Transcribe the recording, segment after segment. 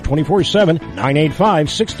24/7,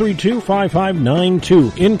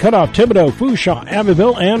 985-632-5592. In Cutoff, Thibodaux, Foucha,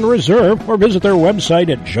 Abbeville, and Reserve, or visit their website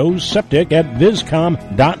at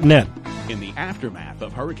joeseptic@viscom.net. In the aftermath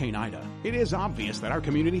of Hurricane Ida, it is obvious that our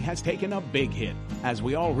community has taken a big hit. As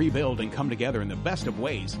we all rebuild and come together in the best of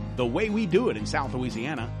ways, the way we do it in South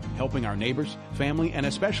Louisiana, helping our neighbors, family, and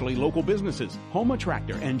especially local businesses, Homa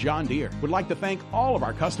Tractor and John Deere would like to thank all of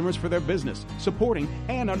our customers for their business, supporting,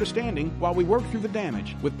 and understanding while we work through the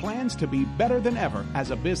damage, with plans to be better than ever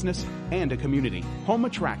as a business and a community. Homa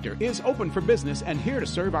Tractor is open for business and here to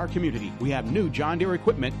serve our community. We have new John Deere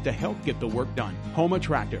equipment to help get the work done. Homa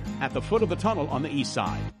Tractor, at the foot of the tunnel on the east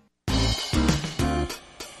side.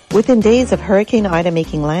 Within days of Hurricane Ida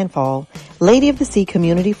making landfall, Lady of the Sea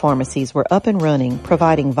community pharmacies were up and running,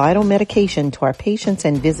 providing vital medication to our patients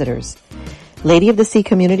and visitors. Lady of the Sea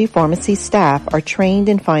community pharmacy staff are trained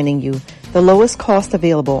in finding you the lowest cost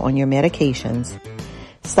available on your medications.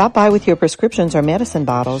 Stop by with your prescriptions or medicine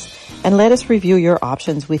bottles and let us review your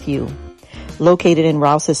options with you. Located in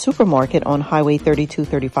Rouse's Supermarket on Highway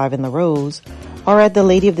 3235 in La Rose, or at the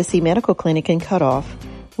Lady of the Sea Medical Clinic in Cutoff,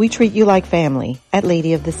 we treat you like family at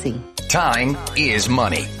Lady of the Sea. Time is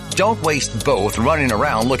money. Don't waste both running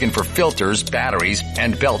around looking for filters, batteries,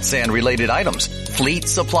 and belt sand related items. Fleet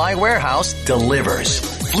Supply Warehouse delivers.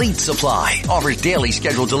 Fleet Supply offers daily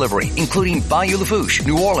scheduled delivery, including Bayou Lafourche,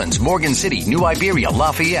 New Orleans, Morgan City, New Iberia,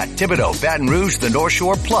 Lafayette, Thibodaux, Baton Rouge, the North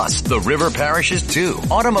Shore, plus the river parishes too.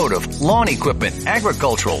 Automotive, lawn equipment,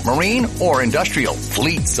 agricultural, marine, or industrial.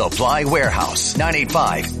 Fleet Supply Warehouse,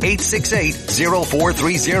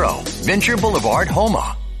 985-868-0430. Venture Boulevard,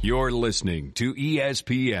 Homa. You're listening to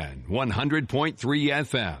ESPN 100.3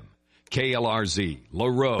 FM, KLRZ, La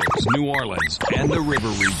Rose, New Orleans, and the River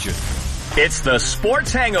Region. It's the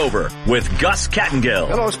Sports Hangover with Gus Kattengill.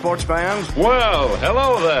 Hello, sports fans. Well,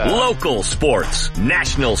 hello there. Local sports,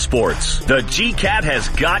 national sports. The GCAT has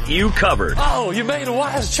got you covered. Oh, you made a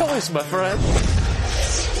wise choice, my friend.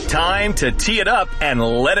 Time to tee it up and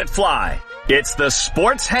let it fly. It's the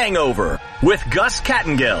Sports Hangover with Gus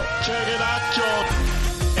Kattengill. Check it out, George.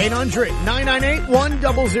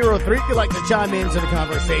 800-998-1003 if you'd like to chime into the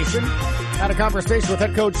conversation. Had a conversation with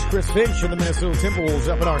head coach Chris Finch of the Minnesota Timberwolves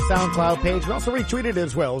up on our SoundCloud page. We also retweeted it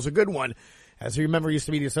as well. It was a good one. As you remember, used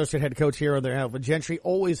to be the associate head coach here on the Alvin Gentry,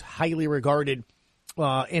 always highly regarded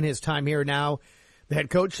in his time here. Now the head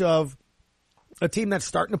coach of a team that's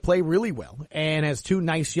starting to play really well and has two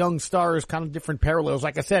nice young stars, kind of different parallels.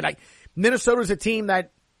 Like I said, Minnesota's a team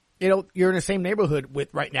that, you're in the same neighborhood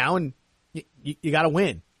with right now, and you got to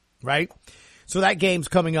win, right? So that game's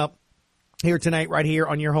coming up here tonight, right here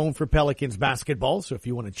on your home for Pelicans basketball. So if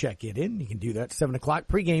you want to check it in, you can do that. 7 o'clock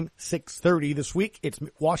pregame, 6:30 this week. It's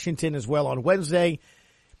Washington as well on Wednesday.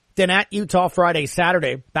 Then at Utah Friday,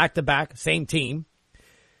 Saturday, back-to-back, same team.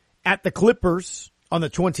 At the Clippers on the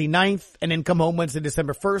 29th, and then come home Wednesday,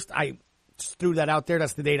 December 1st. I just threw that out there.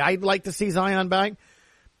 That's the date I'd like to see Zion back.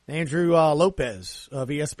 Andrew Lopez of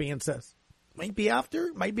ESPN says. Might be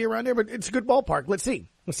after, might be around there, but it's a good ballpark. Let's see.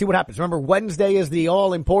 Let's see what happens. Remember, Wednesday is the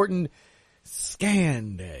all-important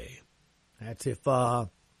scan day. That's if it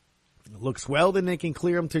looks well, then they can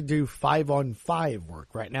clear them to do 5-on-5 work.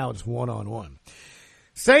 Right now, it's 1-on-1.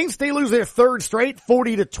 Saints, they lose their third straight,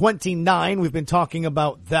 40-29. We've been talking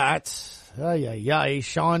about that.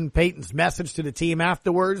 Sean Payton's message to the team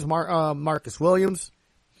afterwards, Marcus Williams.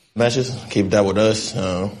 Message, keep that with us.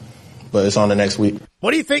 But it's on the next week.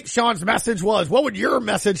 What do you think Sean's message was? What would your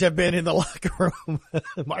message have been in the locker room?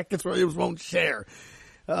 Marcus Williams won't share.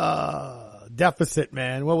 Deficit,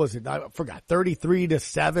 man. What was it? I forgot.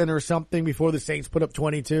 33-7 or something before the Saints put up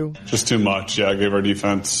 22. Just too much. Yeah, gave our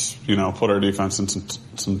defense, put our defense in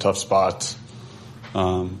some tough spots.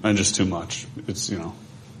 And just too much. It's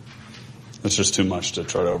just too much to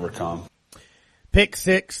try to overcome. Pick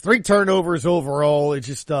 6, 3 turnovers overall. It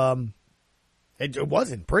just, it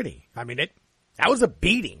wasn't pretty. I mean, that was a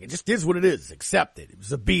beating. It just is what it is. Accept it. It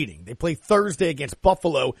was a beating. They play Thursday against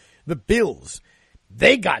Buffalo. The Bills,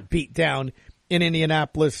 they got beat down in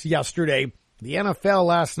Indianapolis yesterday. The NFL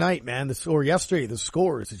last night, man, yesterday, the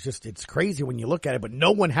scores, it's crazy when you look at it, but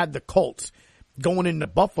no one had the Colts going into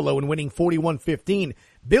Buffalo and winning 41-15.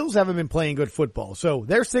 Bills haven't been playing good football. So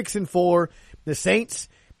they're 6-4. The Saints,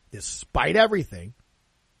 despite everything,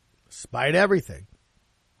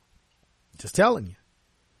 just telling you,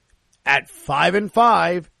 at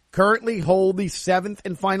 5-5, currently hold the 7th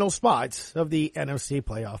and final spots of the NFC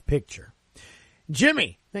playoff picture.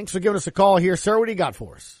 Jimmy, thanks for giving us a call here, sir. What do you got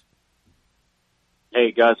for us?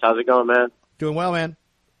 Hey, Gus, how's it going, man? Doing well, man.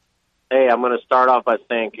 Hey, I'm going to start off by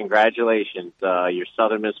saying congratulations. Your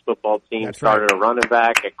Southern Miss football team started a running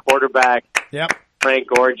back, a quarterback. Yep. Frank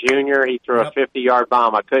Gore Jr. He threw a 50-yard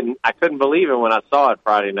bomb. I couldn't believe it when I saw it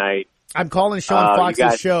Friday night. I'm calling Sean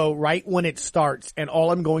Fox's show right when it starts, and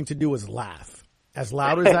all I'm going to do is laugh as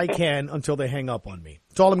loud as I can until they hang up on me.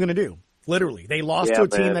 That's all I'm going to do. Literally. They lost to a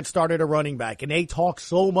team that started a running back, and they talk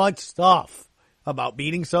so much stuff about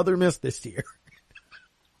beating Southern Miss this year.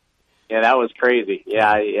 Yeah, that was crazy.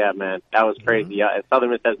 Yeah, man. That was crazy. Yeah, Southern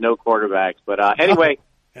Miss has no quarterbacks. But anyway,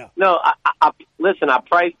 no, listen, I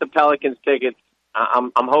priced the Pelicans tickets.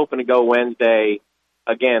 I'm hoping to go Wednesday.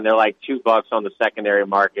 Again, they're like $2 on the secondary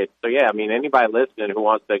market. So, yeah, I mean, anybody listening who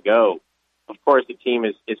wants to go, of course, the team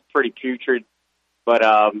is pretty putrid. But,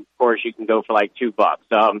 of course, you can go for like $2.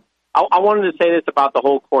 I wanted to say this about the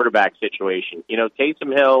whole quarterback situation. You know,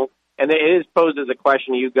 Taysom Hill, and it is posed as a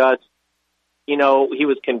question to you, Gus. You know, he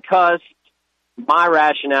was concussed. My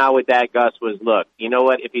rationale with that, Gus, was, look, you know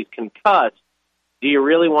what? If he's concussed, do you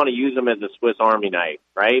really want to use him as a Swiss Army knife,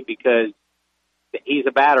 right? Because he's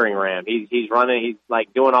a battering ram. He's running. He's,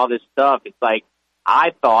 like, doing all this stuff. It's like,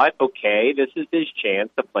 I thought, okay, this is his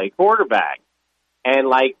chance to play quarterback. And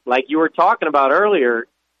like you were talking about earlier,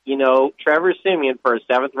 you know, Trevor Siemian, for a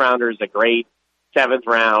seventh-rounder, is a great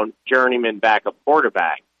seventh-round journeyman backup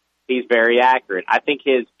quarterback. He's very accurate. I think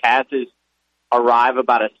his passes arrive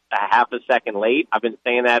about a half a second late. I've been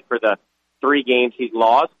saying that for the 3 games he's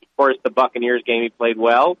lost. Of course, the Buccaneers game he played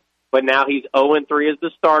well, but now he's 0-3 as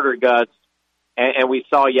the starter, Gus. And we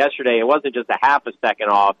saw yesterday it wasn't just a half a second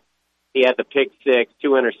off. He had the pick 6, 2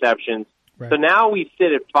 interceptions. Right. So now we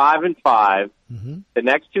sit at 5-5. Mm-hmm. The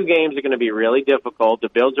next 2 games are going to be really difficult. The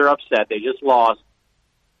Bills are upset. They just lost.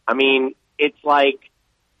 I mean, it's like,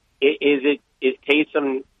 is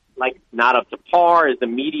Taysom like not up to par? Is the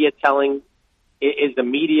media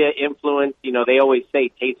influence? You know, they always say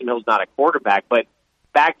Taysom Hill's not a quarterback. But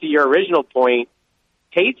back to your original point,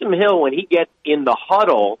 Taysom Hill, when he gets in the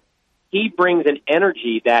huddle, he brings an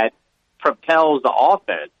energy that propels the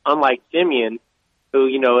offense, unlike Siemian, who,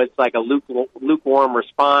 you know, it's like a lukewarm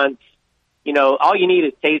response. You know, all you need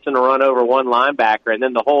is Taysom to run over one linebacker, and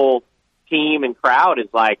then the whole team and crowd is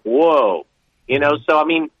like, whoa. You know, so, I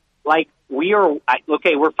mean, like, we're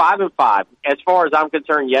 5-5. As far as I'm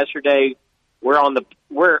concerned, yesterday, we're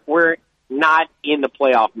not in the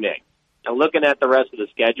playoff mix. And looking at the rest of the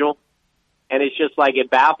schedule, and it's just like, it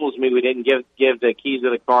baffles me we didn't give the keys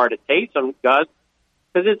of the car to Taysom, Gus,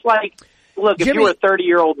 because it's like, look, Jimmy, if you were a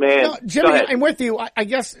 30-year-old man... No, Jimmy, I'm with you. I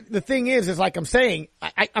guess the thing is like I'm saying,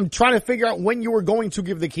 I'm trying to figure out when you were going to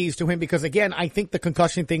give the keys to him because, again, I think the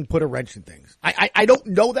concussion thing put a wrench in things. I don't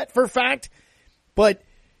know that for a fact, but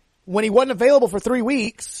when he wasn't available for 3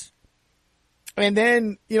 weeks, and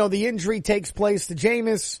then, you know, the injury takes place to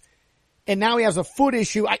Jameis, and now he has a foot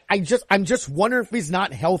issue, I'm just wondering if he's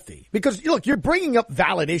not healthy. Because, look, you're bringing up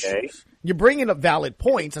valid issues. Okay. You're bringing up valid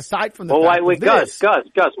points aside from the fact of this. Gus,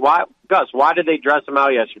 why did they dress him out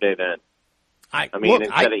yesterday then?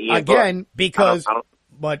 Instead of Ian again, Book? because,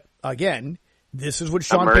 but again, this is what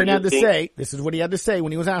Sean Payne had to say. This is what he had to say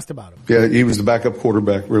when he was asked about him. Yeah, he was the backup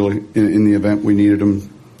quarterback, really, in the event we needed him.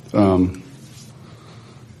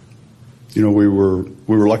 You know, we were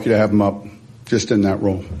lucky to have him up just in that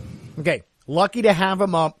role. Okay, lucky to have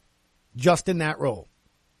him up just in that role.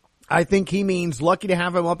 I think he means lucky to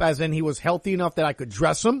have him up as in he was healthy enough that I could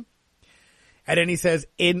dress him. And then he says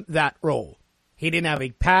in that role. He didn't have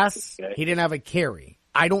a pass. Okay. He didn't have a carry.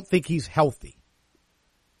 I don't think he's healthy.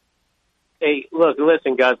 Hey,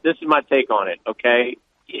 listen, Gus, this is my take on it, okay?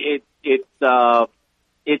 It's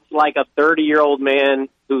like a 30-year-old man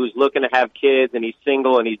who's looking to have kids and he's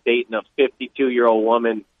single and he's dating a 52-year-old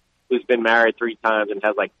woman who's been married 3 times and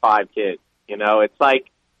has like 5 kids. You know, it's like,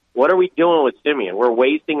 what are we doing with Siemian? We're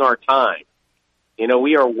wasting our time. You know,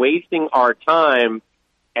 we are wasting our time,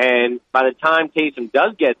 and by the time Taysom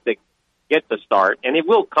does get the start, and it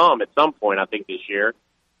will come at some point, I think, this year,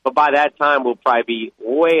 but by that time we'll probably be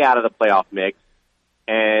way out of the playoff mix,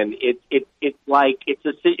 and it's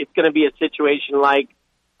going to be a situation like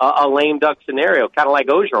a lame duck scenario, kind of like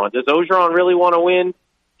Orgeron. Does Orgeron really want to win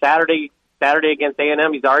Saturday against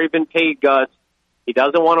A&M? He's already been paid, Gus. He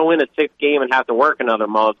doesn't want to win a 6th game and have to work another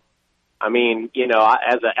month. I mean, you know,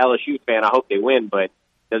 as an LSU fan, I hope they win, but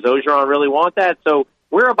does Orgeron really want that? So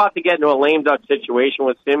we're about to get into a lame duck situation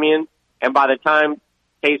with Siemian, and by the time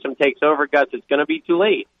Taysom takes over, Gus, it's going to be too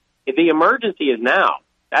late. The emergency is now.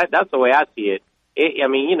 That's the way I see it. I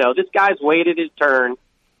mean, you know, this guy's waited his turn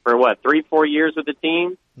for, 3-4 years with the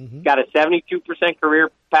team? Mm-hmm. Got a 72%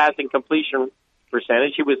 career passing completion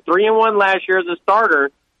percentage. He was 3-1 last year as a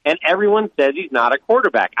starter, and everyone says he's not a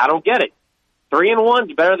quarterback. I don't get it. 3-1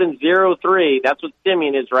 is better than 0-3. That's what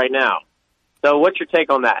Siemian is right now. So what's your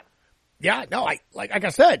take on that? Yeah, no, like I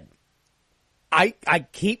said, I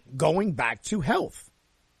keep going back to health.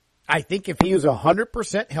 I think if he was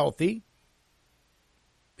 100% healthy,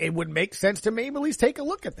 it would make sense to maybe at least take a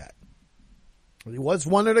look at that. He was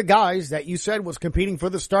one of the guys that you said was competing for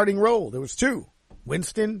the starting role. There was two,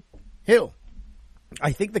 Winston, Hill.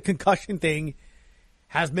 I think the concussion thing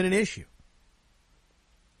has been an issue.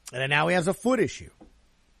 And then now he has a foot issue.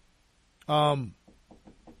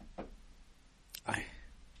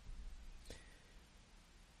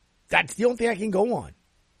 That's the only thing I can go on.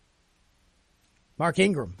 Mark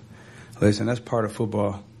Ingram. Listen, that's part of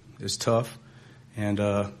football. It's tough. And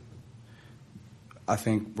I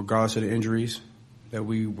think regardless of the injuries, that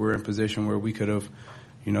we were in a position where we could have,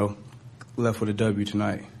 left with a W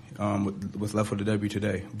tonight, with left with a W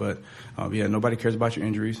today. But, nobody cares about your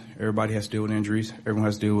injuries. Everybody has to deal with injuries. Everyone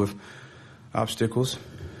has to deal with obstacles.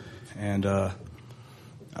 And I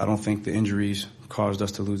don't think the injuries caused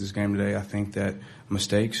us to lose this game today. I think that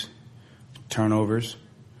mistakes, turnovers,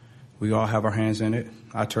 we all have our hands in it.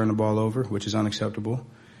 I turn the ball over, which is unacceptable.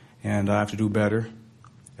 And I have to do better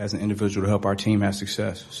as an individual to help our team have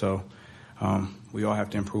success. So we all have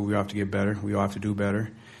to improve. We all have to get better. We all have to do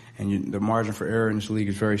better. And the margin for error in this league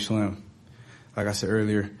is very slim. Like I said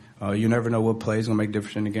earlier, you never know what play is going to make a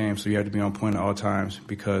difference in the game, so you have to be on point at all times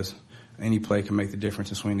because any play can make the difference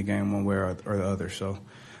in swinging the game one way or the other. So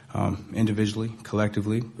individually,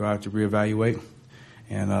 collectively, we have to reevaluate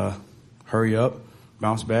and hurry up,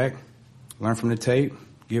 bounce back, learn from the tape,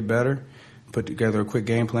 get better, put together a quick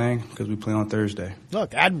game plan because we play on Thursday.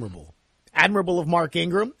 Look, admirable of Mark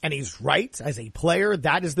Ingram, and he's right. As a player,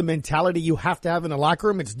 that is the mentality you have to have in the locker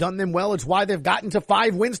room. It's done them well. It's why they've gotten to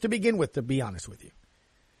 5 wins to begin with, to be honest with you.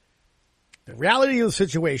 The reality of the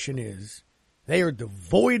situation is they are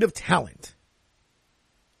devoid of talent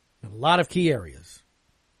in a lot of key areas.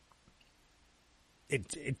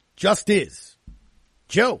 It just is.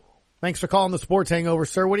 Joe, thanks for calling the Sports Hangover,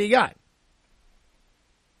 sir. What do you got?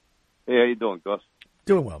 Hey, how you doing, Gus?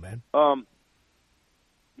 Doing well, man.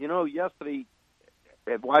 Yesterday,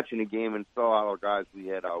 watching the game and saw our guys we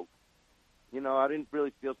had out, I didn't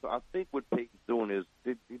really feel so. I think what Peyton's doing is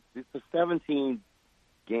it's a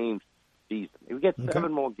 17-game season. We get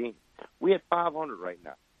 7 more games. We had 500 right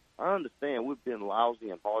now. I understand we've been lousy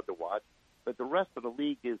and hard to watch, but the rest of the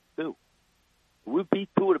league is too. We beat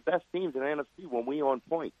 2 of the best teams in the NFC when we on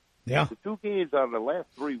point. Yeah. The 2 games out of the last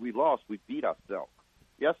 3 we lost, we beat ourselves.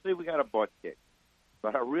 Yesterday we got a butt kick.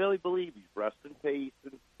 But I really believe he's resting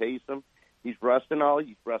Taysom. He's resting Ollie.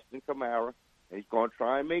 He's resting Kamara. And he's going to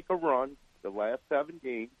try and make a run the last 7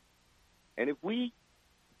 games. And if we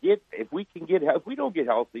don't get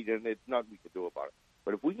healthy, then there's nothing we can do about it.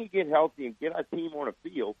 But if we can get healthy and get our team on the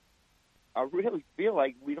field, I really feel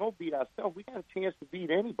like we don't beat ourselves. We got a chance to beat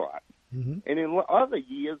anybody. Mm-hmm. And in other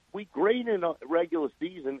years, we grade in a regular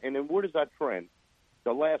season, and then what is our trend?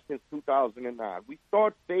 The last since 2009. We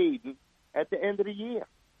start fading at the end of the year.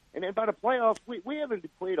 And then by the playoffs, we haven't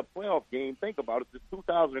played a playoff game, think about it, since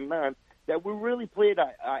 2009, that we really played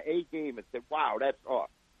our A game and said, wow, that's us.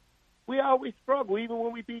 We always struggle, even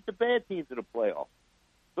when we beat the bad teams in the playoffs.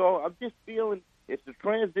 So I'm just feeling it's a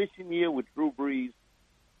transition year with Drew Brees.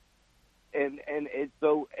 And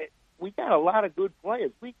so we got a lot of good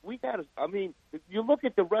players. We got to, if you look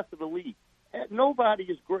at the rest of the league, nobody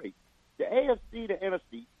is great. The AFC, the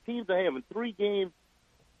NFC, teams are having 3 games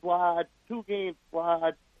slide, 2 games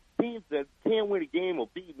slide, teams that can't win a game or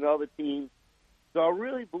beating other teams. So I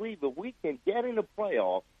really believe if we can get in the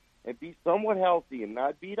playoffs and be somewhat healthy and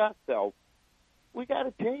not beat ourselves, we got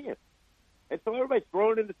a chance. And so everybody's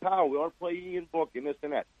throwing in the towel. We want to play Ian Book and this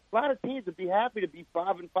and that. A lot of teams would be happy to be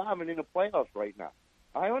 5-5 and in the playoffs right now.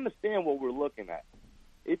 I understand what we're looking at.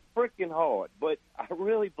 It's freaking hard, but I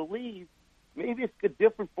really believe maybe it's a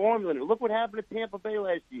different formula. Look what happened to Tampa Bay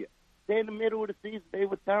last year. They in the middle of the season, they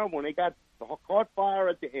were terrible, and they caught fire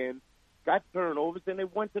at the end, got turnovers, and they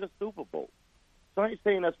went to the Super Bowl. So I ain't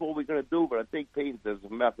saying that's what we're going to do, but I think Peyton there's a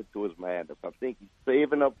method to his madness. I think he's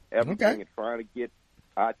saving up everything and trying to get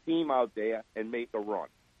our team out there and make a run.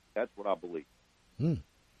 That's what I believe.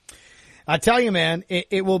 I tell you, man,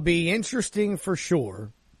 it will be interesting for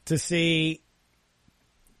sure to see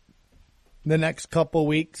the next couple of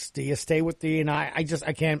weeks. Do you stay with I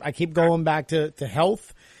keep going back to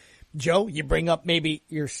health. Joe, you bring up maybe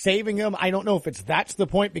you're saving him. I don't know if that's the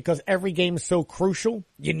point because every game is so crucial.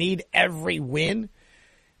 You need every win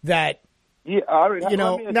that, now.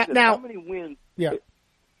 How many wins? Yeah.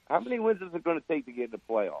 How many wins is it going to take to get in the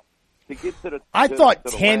playoffs? To get to the, I thought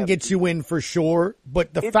 10 gets you in for sure,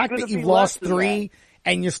 but the fact that you've lost 3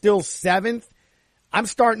 and you're still 7th, I'm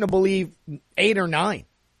starting to believe 8 or 9.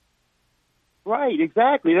 Right,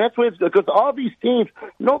 exactly. That's what it's, because all these teams,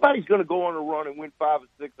 nobody's going to go on a run and win 5 or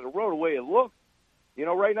 6 in a row the way it looks. You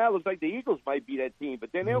know, right now it looks like the Eagles might be that team,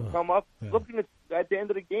 but then they'll come up. Looking at the end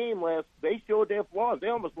of the game they showed their flaws. They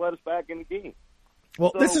almost let us back in the game.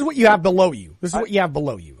 Well, this is what you have below you.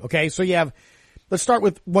 Okay, so you have, let's start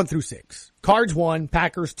with 1 through 6. Cards 1,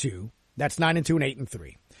 Packers 2. That's 9-2 and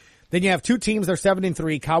 8-3. Then you have 2 teams that are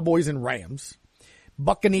 7-3, Cowboys and Rams.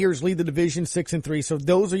 Buccaneers lead the division 6-3, so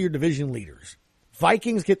those are your division leaders.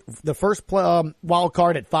 Vikings get the first wild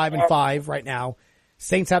card at 5-5 right now.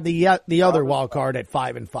 Saints have the other wild card at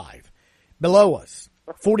 5-5. Below us,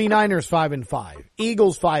 49ers 5-5,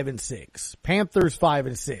 Eagles 5-6, Panthers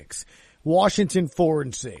 5-6, Washington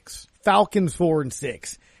 4-6, Falcons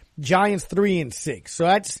 4-6, Giants 3-6. So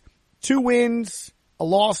that's 2 wins, a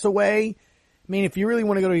loss away. I mean, if you really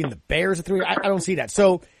want to go to even the Bears at 3, I don't see that.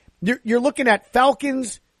 So you're looking at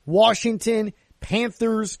Falcons, Washington,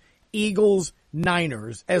 Panthers, Eagles,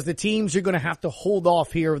 Niners as the teams you're going to have to hold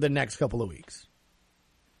off here over the next couple of weeks.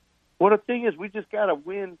 Well, the thing is, we just got to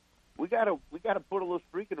win. We got to put a little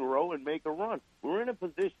streak in a row and make a run. We're in a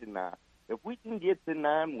position now. If we can get to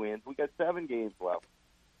 9 wins, we got 7 games left.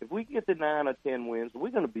 If we get to 9 or 10 wins, we're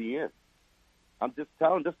going to be in. I'm just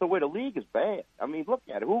telling, just the way the league is bad. I mean, look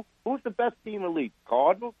at it. Who's the best team in the league?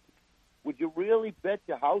 Cardinals? Would you really bet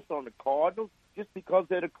your house on the Cardinals just because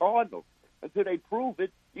they're the Cardinals? Until they prove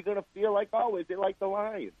it, you're going to feel like always they're like the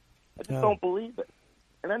Lions. I just don't believe it.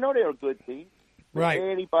 And I know they're a good team. Right.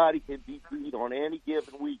 Anybody can be beat on any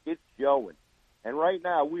given week. It's showing. And right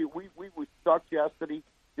now, we stuck yesterday,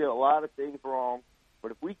 did a lot of things wrong.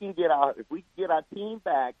 But if we can get our team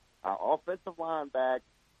back, our offensive line back,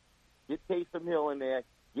 get Taysom Hill in there,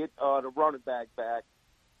 get the running back back,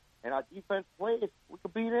 and our defense plays, we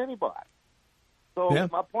can beat anybody. So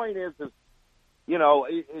my point is, you know,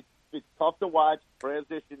 it's tough to watch,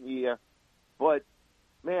 transition year, but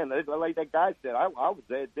man, like that guy said, I was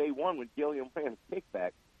there day one when Gilliam ran a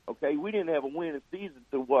kickback. Okay, we didn't have a winning season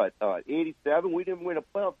to 87. We didn't win a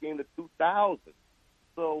playoff game to 2000.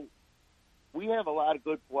 So we have a lot of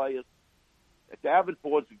good players.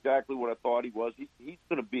 Davenport's exactly what I thought he was. He's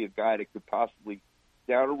going to be a guy that could possibly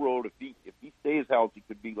down the road, if he stays healthy,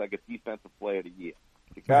 could be like a defensive player of the year.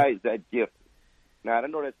 The guy is that gifted. Now I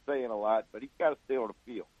know that's saying a lot, but he's got to stay on the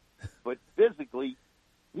field. But physically,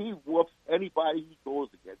 he whoops anybody he goes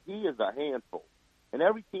against. He is a handful. And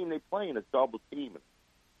every team they play in is double teaming.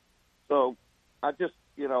 So I just,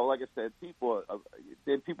 you know, like I said, people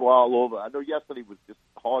all over. I know yesterday was just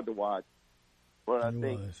hard to watch. But I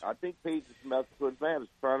think Page's method man is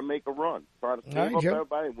trying to make a run, trying to save up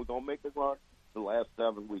everybody, and we're going to make a run the last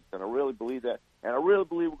 7 weeks. And I really believe that. And I really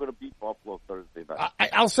believe we're going to beat Buffalo Thursday night.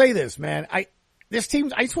 I'll say this, man. I just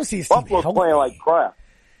want to see this team Buffalo's playing like crap.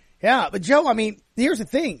 Yeah, but Joe, I mean, here's the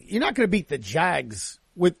thing. You're not going to beat the Jags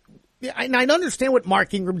with – and I understand what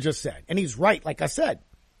Mark Ingram just said, and he's right. Like I said,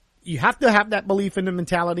 you have to have that belief in the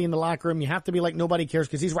mentality in the locker room. You have to be like nobody cares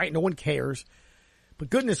because he's right. No one cares. But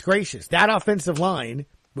goodness gracious, that offensive line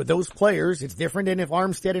with those players, it's different than if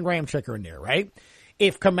Armstead and Ramczyk are in there, right?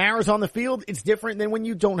 If Kamara's on the field, it's different than when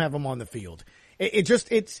you don't have him on the field. That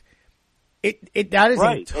is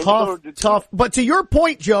right. A tough, but to your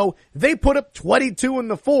point, Joe, they put up 22 in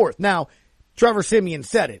the fourth. Now, Trevor Siemian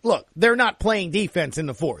said it. Look, they're not playing defense in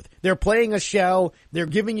the fourth. They're playing a shell. They're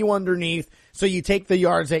giving you underneath. So you take the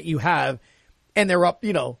yards that you have and they're up,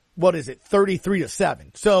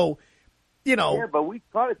 33-7. So, Yeah, but we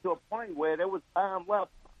cut it to a point where there was time left.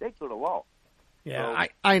 They could have lost. Yeah, so,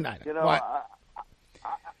 I know.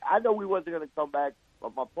 I know we wasn't going to come back,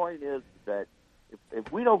 but my point is that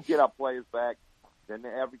if we don't get our players back, then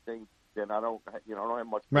I don't have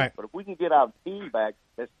much. Right. But if we can get our team back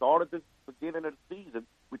that started this beginning of the season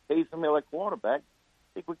with Taysom Hill at quarterback, I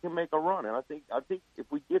think we can make a run. And I think if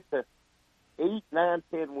we get to 8, 9,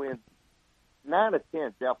 10 wins, 9 or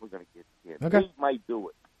 10 definitely going to get in. Okay. 8 might do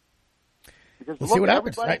it. Because we'll see what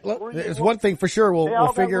happens. Right, look, there's one thing for sure.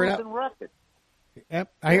 We'll figure it out.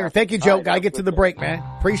 Yep, I hear it. Thank you, Joe. Gotta get to the break, man.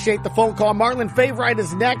 Appreciate the phone call. Marlon Favorite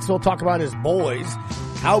is next. We'll talk about his boys.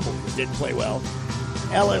 Cowboys didn't play well.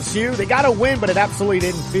 LSU, they got a win, but it absolutely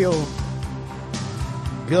didn't feel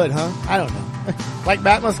good, huh? I don't know. Like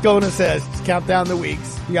Matt Moscona says, just count down the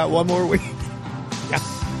weeks. You got one more week.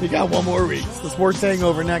 You got one more week. The Sports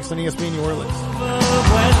Hangover next on ESPN New Orleans.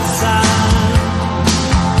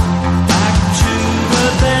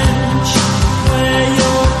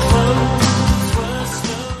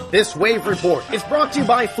 This Wave Report is brought to you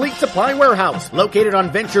by Fleet Supply Warehouse, located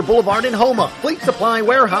on Venture Boulevard in Houma. Fleet Supply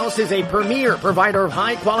Warehouse is a premier provider of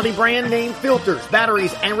high-quality brand name filters,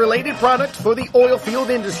 batteries, and related products for the oil field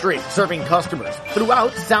industry, serving customers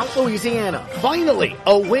throughout South Louisiana. Finally,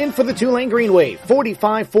 a win for the Tulane Green Wave,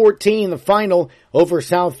 45-14, the final over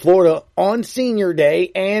South Florida on Senior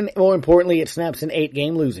Day, and more importantly, it snaps an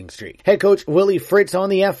 8-game losing streak. Head coach Willie Fritz on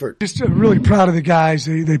the effort. Just really proud of the guys.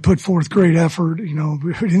 They put forth great effort. You know,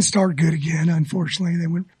 we didn't start good again, unfortunately. They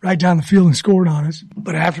went right down the field and scored on us.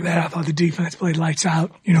 But after that, I thought the defense played lights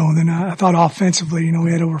out. You know, and then I thought offensively, you know,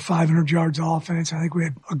 we had over 500 yards of offense. I think we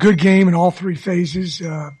had a good game in all three phases. You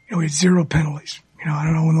know, we had 0 penalties. You know, I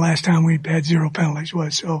don't know when the last time we had 0 penalties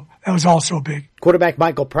was, so that was also big. Quarterback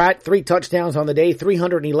Michael Pratt, 3 touchdowns on the day,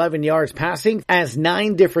 311 yards passing, as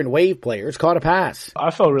 9 different Wave players caught a pass.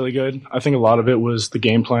 I felt really good. I think a lot of it was the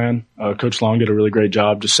game plan. Coach Long did a really great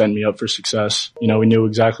job just setting me up for success. You know, we knew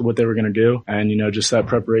exactly what they were going to do, and, you know, just that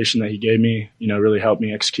preparation that he gave me, you know, really helped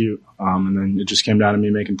me execute. And then it just came down to me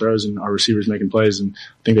making throws and our receivers making plays, and I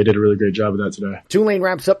think they did a really great job of that today. Tulane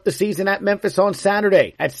wraps up the season at Memphis on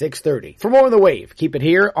Saturday at 6:30. For more on the Wave, keep it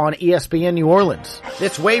here on ESPN New Orleans.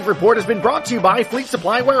 This Wave Report has been brought to you by Fleet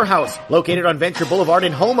Supply Warehouse, located on Venture Boulevard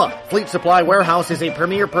in Houma. Fleet Supply Warehouse is a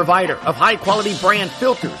premier provider of high-quality brand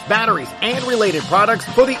filters, batteries, and related products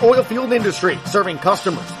for the oil field industry, serving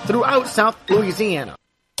customers throughout South Louisiana.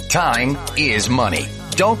 Time is money.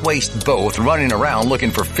 Don't waste both running around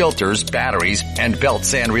looking for filters, batteries, and belt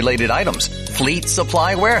sand related items. Fleet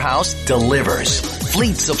Supply Warehouse delivers.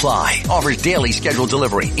 Fleet Supply offers daily scheduled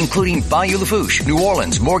delivery, including Bayou Lafourche, New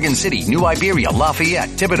Orleans, Morgan City, New Iberia, Lafayette,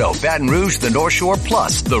 Thibodaux, Baton Rouge, the North Shore,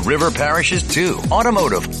 plus the river parishes too.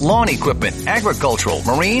 Automotive, lawn equipment, agricultural,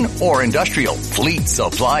 marine, or industrial. Fleet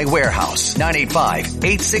Supply Warehouse,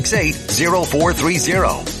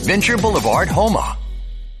 985-868-0430. Venture Boulevard, Houma.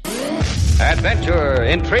 Adventure,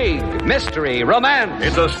 intrigue, mystery, romance.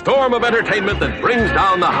 It's a storm of entertainment that brings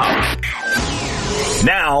down the house.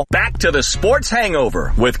 Now, back to the Sports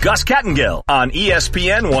Hangover with Gus Kattengill on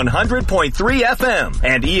ESPN 100.3 FM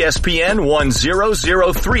and ESPN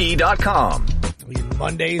 1003.com.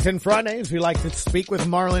 Mondays and Fridays, we like to speak with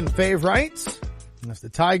Marlon Favorites. As the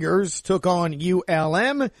Tigers took on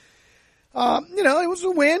ULM. You know, it was a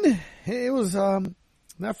win. It was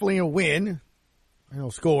definitely a win.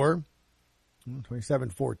 Score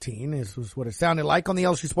 27-14. This was what it sounded like on the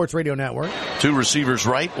LSU Sports Radio Network. 2 receivers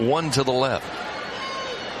right, 1 to the left.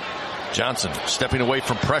 Johnson stepping away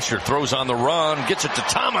from pressure, throws on the run, gets it to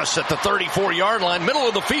Thomas at the 34-yard line, middle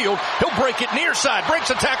of the field. He'll break it near side,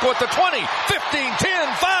 breaks a tackle at the 20, 15,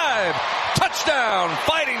 10, 5. Touchdown,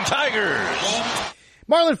 Fighting Tigers.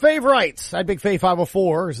 Marlon Favorites at Big Faye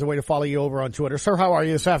 504 is the way to follow you over on Twitter. Sir, how are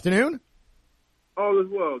you this afternoon? All is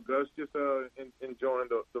well, Gus. Just enjoying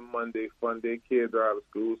the Monday fun day. Kids are out of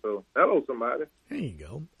school, so hello, somebody. There you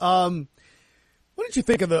go. What did you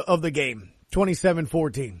think of the game?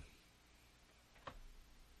 27-14.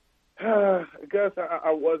 Gus,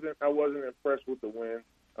 I wasn't impressed with the win.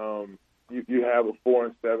 You have a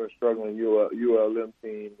 4-7 struggling ULM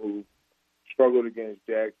team who struggled against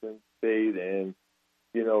Jackson State, and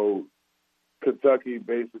you know Kentucky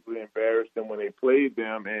basically embarrassed them when they played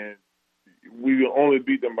them, and we only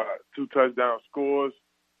beat them by 2 touchdown scores.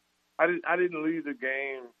 I didn't leave the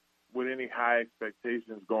game with any high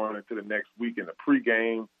expectations going into the next week. In the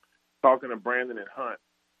pregame, talking to Brandon and Hunt,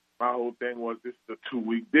 my whole thing was this is a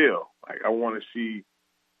 2-week deal. Like I want to see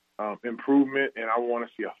improvement, and I want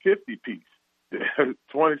to see a 50-piece.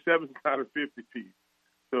 27 is not a 50-piece.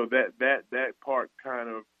 So that part kind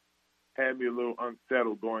of had me a little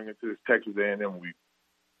unsettled going into this Texas A&M week.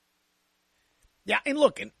 Yeah, and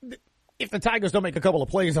look, if the Tigers don't make a couple of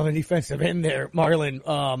plays on the defensive end there, Marlon,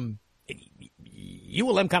 ULM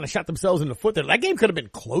kind of shot themselves in the foot there. That game could have been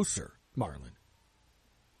closer, Marlon.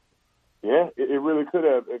 Yeah, it really could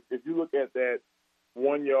have. If you look at that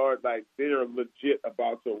 1 yard, like they're legit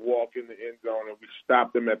about to walk in the end zone, and we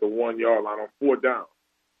stopped them at the 1 yard line on 4 downs.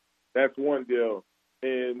 That's one deal,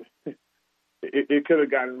 and it could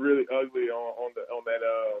have gotten really ugly on that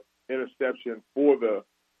interception for the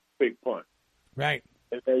fake punt. Right.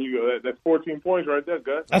 And there you go. That's 14 points right there,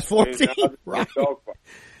 Gus. That's 14. Right.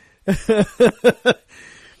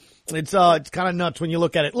 It's kind of nuts when you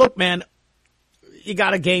look at it. Look, man, you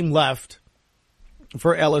got a game left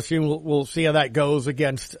for LSU. We'll see how that goes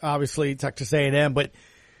against, obviously, Texas A&M. But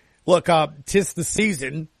look, 'tis the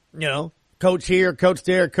season. You know, coach here, coach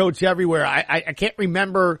there, coach everywhere. I can't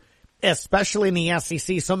remember, especially in the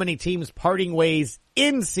SEC, so many teams parting ways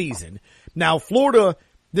in season. Now, Florida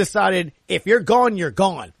decided if you're gone, you're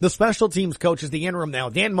gone. The special teams coach is the interim now.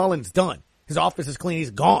 Dan Mullen's done. His office is clean.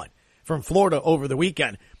 He's gone from Florida over the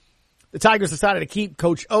weekend. The Tigers decided to keep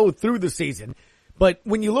Coach O through the season. But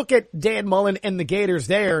when you look at Dan Mullen and the Gators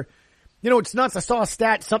there, it's nuts. I saw a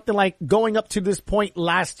stat, something like going up to this point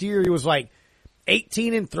last year, he was like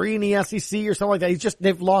 18-3 in the SEC or something like that.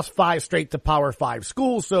 They've lost 5 straight to Power 5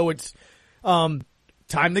 schools. So it's,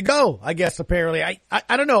 time to go, I guess, apparently.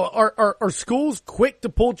 I don't know. Are schools quick to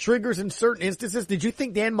pull triggers in certain instances? Did you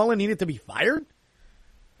think Dan Mullen needed to be fired?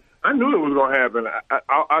 I knew it was going to happen.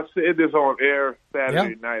 I said this on air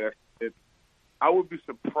Saturday night. I would be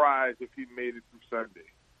surprised if he made it through Sunday.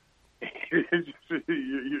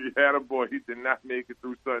 You had a boy. He did not make it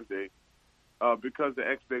through Sunday because the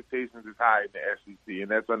expectations is high in the SEC, and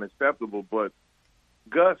that's unacceptable. But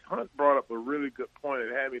Gus Hunt brought up a really good point.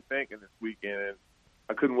 It had me thinking this weekend, and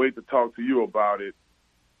I couldn't wait to talk to you about it.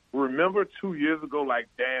 Remember 2 years ago, like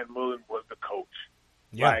Dan Mullen was the coach.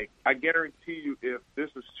 Yeah. Like, I guarantee you, if this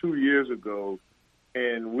was 2 years ago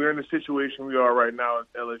and we're in the situation we are right now as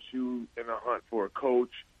LSU in a hunt for a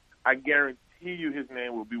coach, I guarantee you his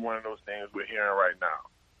name will be one of those names we're hearing right now.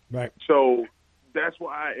 Right. So that's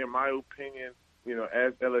why, in my opinion,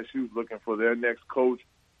 as LSU's looking for their next coach,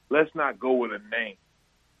 let's not go with a name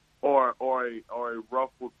or a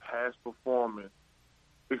ruffled past performance,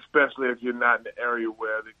 especially if you're not in the area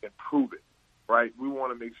where they can prove it, right? We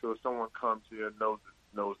want to make sure someone comes here, knows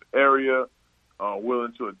the area,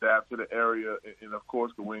 willing to adapt to the area, and of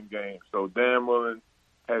course, can win games. So Dan Mullen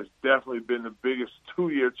has definitely been the biggest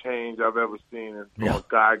 2-year change I've ever seen in a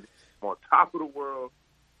guy on top of the world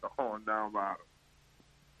on down bottom.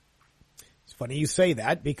 It's funny you say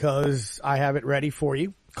that because I have it ready for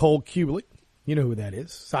you. Cole Kubelik, you know who that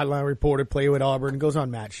is. Sideline reporter, played with Auburn, goes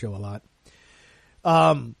on Matt's show a lot.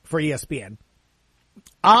 For ESPN.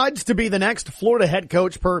 Odds to be the next Florida head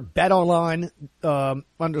coach per BetOnline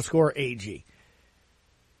 _AG.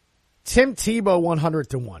 Tim Tebow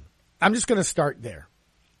 100-1. I'm just going to start there.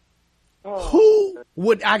 Who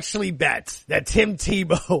would actually bet that Tim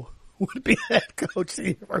Tebow would be head coach of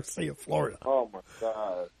the University of Florida? Oh, my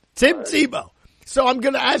God. Tim Tebow. So I'm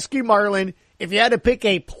going to ask you, Marlon, if you had to pick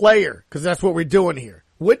a player, because that's what we're doing here,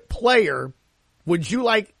 what player would you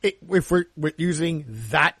like, if we're using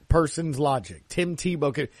that person's logic, Tim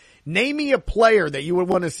Tebow, name me a player that you would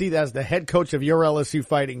want to see as the head coach of your LSU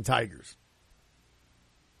Fighting Tigers?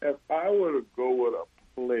 If I were to go with a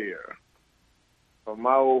player of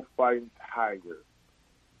my old Fighting Tigers,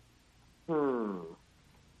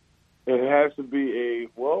 it has to be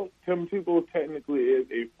Tim Tebow technically is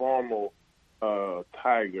a formal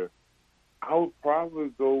Tiger. I would probably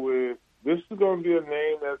go with, this is going to be a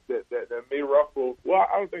name that may ruffle. Well,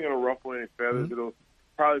 I don't think it'll ruffle any feathers. Mm-hmm. It'll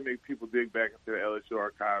probably make people dig back into the LSU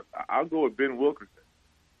archives. I'll go with Ben Wilkerson.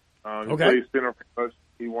 He played center for us.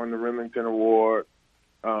 He won the Remington Award.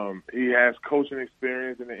 He has coaching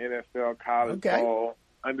experience in the NFL, college ball,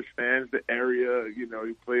 understands the area. He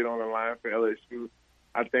played on the line for LSU.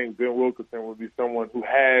 I think Ben Wilkerson would be someone who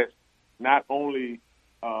has not only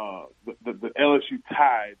the LSU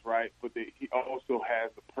ties, right, but he also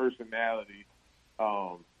has the personality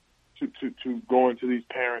to go into these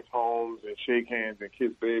parents' homes and shake hands and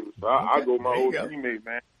kiss babies. So I'll go with my old teammate,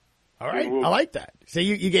 man. All right, I like that. See,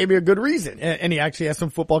 you gave me a good reason, and he actually has some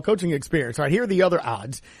football coaching experience. All right, here are the other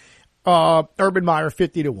odds. Urban Meyer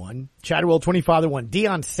 50-1, Chadwell 25-1,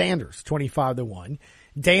 Deion Sanders 25-1,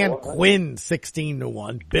 Dan Quinn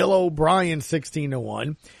 16-1, Bill O'Brien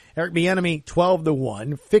 16-1, Eric Bieniemy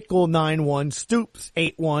 12-1, Fickle 9-1, Stoops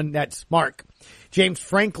 8-1. That's Mark. James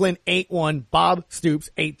Franklin 8-1, Bob Stoops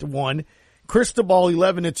 8-1, Cristobal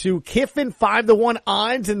 11-2, Kiffin 5-1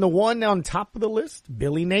 odds, and the one on top of the list,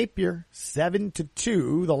 Billy Napier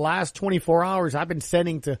 7-2. The last 24 hours I've been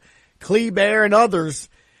sending to Kleber and others.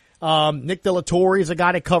 Nick De La Torre is a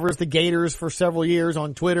guy that covers the Gators for several years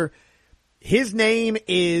on Twitter. His name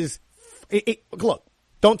is, look,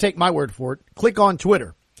 don't take my word for it. Click on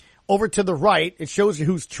Twitter. Over to the right, it shows you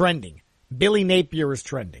who's trending. Billy Napier is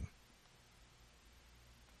trending.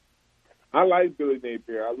 I like Billy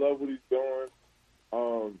Napier. I love what he's doing.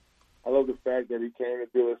 I love the fact that he came to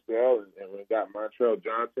DSL and when he got Montrell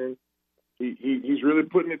Johnson, he's really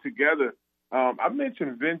putting it together. I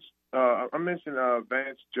mentioned Vance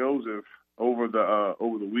Joseph over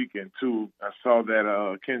the weekend too. I saw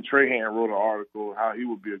that Ken Trahan wrote an article how he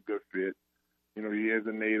would be a good fit. He is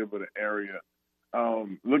a native of the area.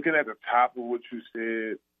 Looking at the top of what you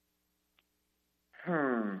said,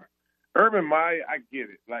 Urban Meyer, I get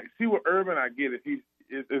it. Like, see with Urban, I get it.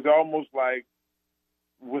 It's almost like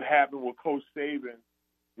what happened with Coach Saban,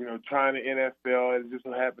 trying the NFL. It just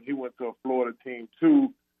so happened he went to a Florida team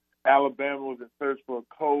too. Alabama was in search for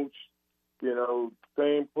a coach.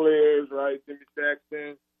 Same players, right? Jimmy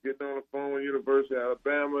Jackson getting on the phone with University of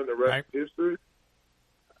Alabama, and the rest is history.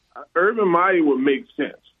 Urban Meyer would make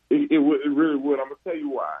sense. It really would. I'm gonna tell you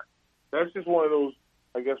why. That's just one of those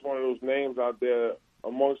names out there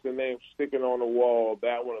amongst the names sticking on the wall.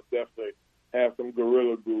 That one will definitely have some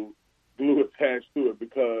Gorilla Glue attached to it,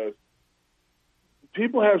 because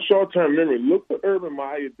people have short-term memory. Look what Urban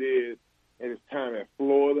Meyer did at his time at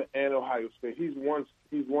Florida and Ohio State. He's won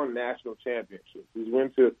national championships. He's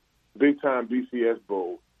went to big-time BCS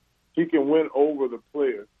Bowl. He can win over the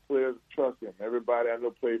players. Players trust him. Everybody I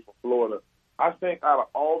know plays for Florida. I think out of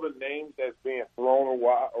all the names that's being thrown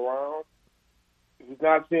around, he's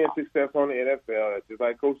not seeing success on the NFL. That's just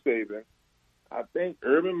like Coach Saban. I think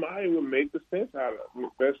Urban Meyer would make the sense out of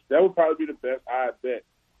it. That would probably be the best I bet.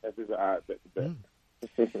 That's just an I bet to bet.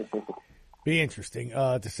 Be interesting,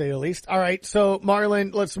 to say the least. All right, so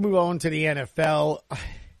Marlon, let's move on to the NFL.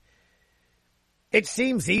 It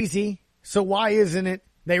seems easy, so why isn't it?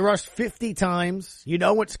 They rushed 50 times. You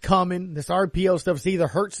know what's coming. This RPO stuff's either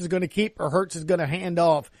Hurts is going to keep or Hurts is going to hand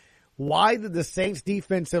off. Why did the Saints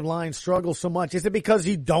defensive line struggle so much? Is it because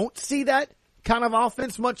you don't see that kind of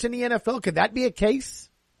offense much in the NFL? Could that be a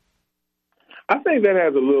case? I think that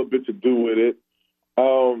has a little bit to do with it.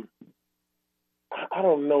 I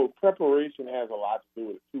don't know. Preparation has a lot to do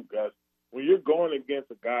with it too, Gus. When you're going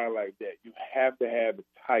against a guy like that, you have to have it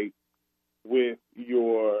tight with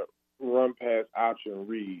your run-pass option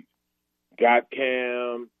reads. Got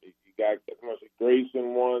Cam. You got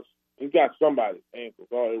Grayson once. He got somebody's ankles.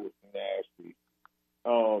 Oh, it was nasty.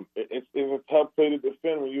 It's a tough play to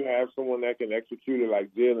defend when you have someone that can execute it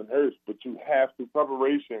like Jalen Hurts, but you have to,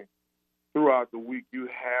 preparation throughout the week, you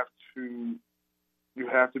have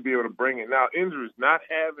to be able to bring it. Now, injuries, not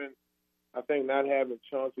having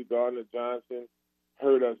Chauncey Gardner-Johnson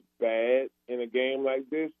hurt us bad in a game like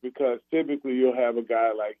this, because typically you'll have a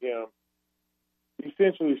guy like him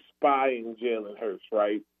essentially spying Jalen Hurts,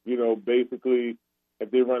 right? Basically, if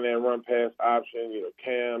they run that run-pass option,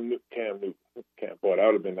 Cam, boy, that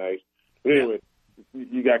would have been nice. But anyway,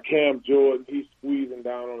 you got Cam Jordan, he's squeezing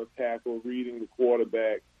down on the tackle, reading the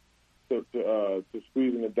quarterback to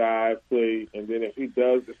squeezing the dive play, and then if he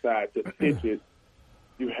does decide to pitch it,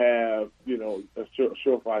 you have, a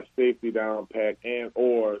surefire safety down pack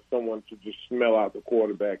or someone to just smell out the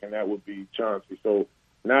quarterback, and that would be Chauncey. So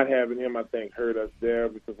not having him, I think, hurt us there,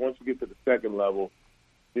 because once you get to the second level,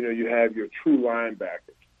 you have your true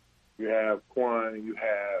linebackers. You have Quan, and you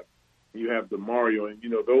have DeMario, and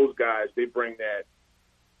those guys, they bring that.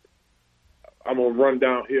 I'm gonna run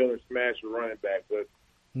downhill and smash a running back, but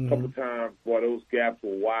a couple of times, boy, those gaps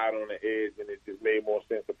were wide on the edge, and it just made more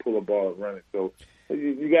sense to pull a ball and run it. So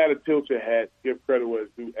you got to tilt your hat, give credit where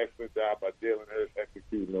it's due. Excellent job by Jalen Hurts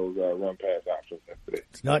executing those run pass options yesterday.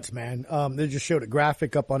 It's nuts, man. They just showed a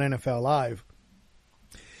graphic up on NFL Live.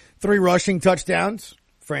 3 rushing touchdowns,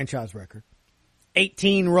 franchise record.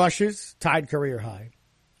 18 rushes, tied career high.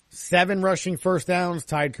 7 rushing first downs,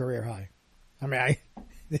 tied career high. I mean,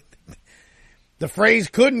 the phrase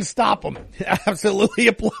couldn't stop them absolutely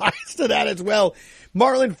applies to that as well.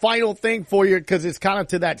 Marlon, final thing for you, because it's kind of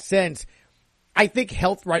to that sense. I think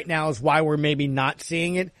health right now is why we're maybe not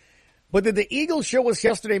seeing it. But did the Eagles show us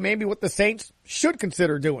yesterday maybe what the Saints should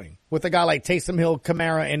consider doing with a guy like Taysom Hill,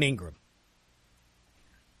 Kamara, and Ingram?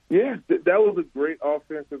 Yeah, that was a great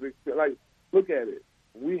offensive experience. Like, look at it.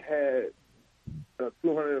 We had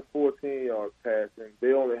 214 yards passing.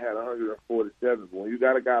 They only had 147. When you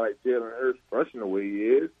got a guy like Jalen Hurts rushing the way he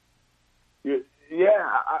is,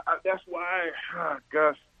 that's why,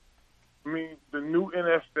 Gus, I mean, the new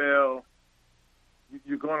NFL,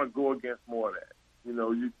 you're going to go against more of that.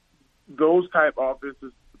 Those type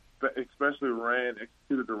offenses, especially ran,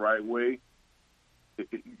 executed the right way,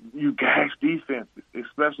 you gash defenses,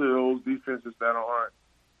 especially those defenses that aren't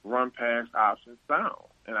run-pass option sound.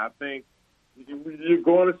 And I think you're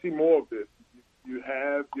going to see more of this. You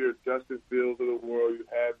have your Justin Fields of the world. You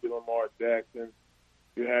have your Lamar Jackson.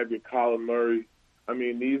 You have your Kyler Murray. I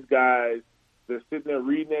mean, these guys, they're sitting there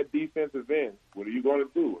reading that defensive end. What are you going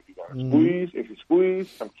to do? Are you going to squeeze? If you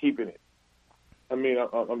squeeze, I'm keeping it. I mean,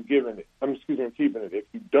 I'm giving it. I'm keeping it. If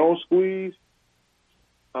you don't squeeze,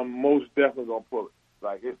 I'm most definitely going to pull it.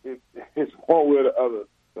 Like, it's one way or the other.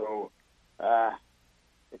 So,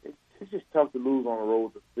 it's just tough to lose on the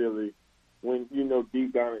road to Philly when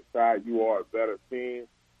deep down inside you are a better team.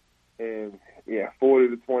 And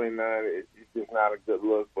 40-29, it's just not a good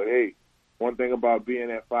look. But hey, one thing about being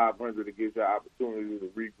at 500, it gives you an opportunity to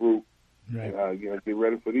regroup and get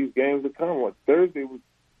ready for these games to come. Thursday was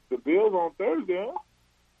the Bills on Thursday, huh?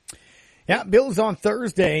 Yeah, Bills on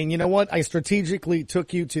Thursday, and you know what? I strategically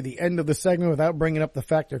took you to the end of the segment without bringing up the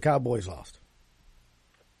fact their Cowboys lost.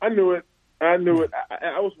 I knew it. I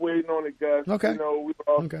was waiting on it, Gus. Okay. You know, we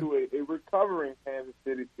lost to a recovering Kansas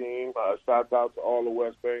City team. Shout out to all the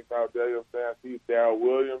West Bank out there. You know what I'm saying? I see Darrell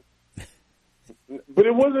Williams. But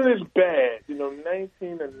it wasn't as bad.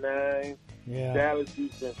 19-9. Yeah. Dallas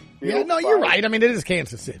defense. Yeah, no, you're right. I mean, it is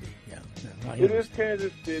Kansas City. Yeah. It is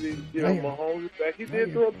Kansas City. Mahomes is back. He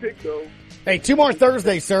did throw a pick, though. Hey, 2 more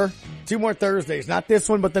Thursdays, sir. 2 more Thursdays. Not this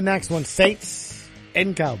one, but the next one. Saints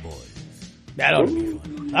and Cowboys. That ought to be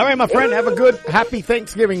fun. All right, my friend. Have a good, happy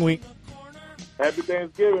Thanksgiving week. Happy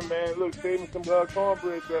Thanksgiving, man. Look, save me some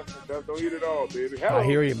cornbread, Justin. Don't eat it all, baby. Hello. I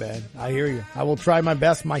hear you, man. I hear you. I will try my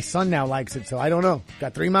best. My son now likes it, so I don't know.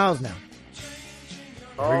 Got 3 miles now.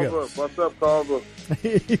 Carver. What's up, Carver?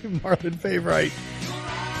 Marlon Favorite.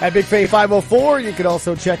 At Big Faye 504. You could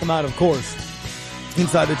also check him out, of course,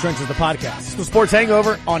 Inside the Trenches, the podcast. It's the Sports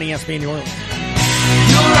Hangover on ESPN New Orleans.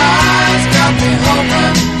 Your eyes got me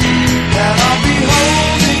hoping that I'll be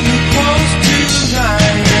holding you close tonight.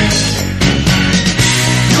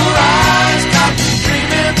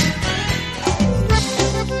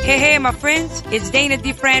 Hey, my friends, it's Dana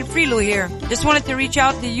DeFran Freelo here. Just wanted to reach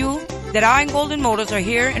out to you that I and Golden Motors are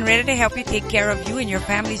here and ready to help you take care of you and your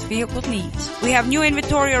family's vehicle needs. We have new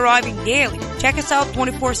inventory arriving daily. Check us out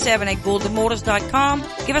 24/7 at goldenmotors.com.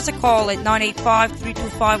 Give us a call at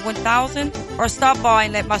 985-325-1000 or stop by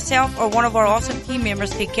and let myself or one of our awesome team members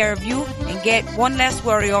take care of you and get one less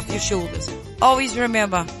worry off your shoulders. Always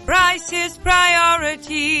remember, price is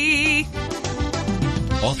priority.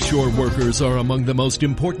 Offshore workers are among the most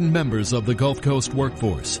important members of the Gulf Coast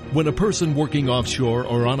workforce. When a person working offshore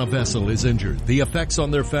or on a vessel is injured, the effects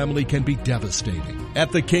on their family can be devastating.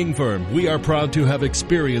 At the King Firm, we are proud to have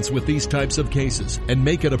experience with these types of cases and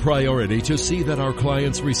make it a priority to see that our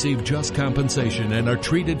clients receive just compensation and are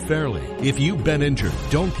treated fairly. If you've been injured,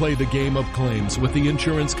 don't play the game of claims with the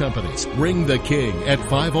insurance companies. Ring the King at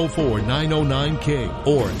 504-909-KING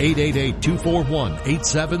or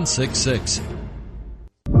 888-241-8766.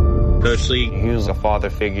 Coach Lee, he was a father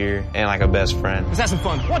figure and like a best friend. Let's have some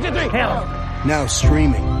fun. 1, 2, 3, hell. Now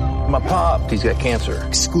streaming. My pop, he's got cancer.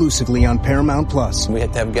 Exclusively on Paramount Plus. We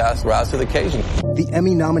have to have guys rise to the occasion. The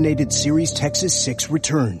Emmy-nominated series Texas 6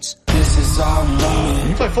 returns. This is our moment.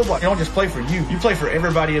 You play football, you don't just play for you. You play for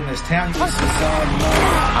everybody in this town. This is our moment.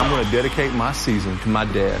 I'm going to dedicate my season to my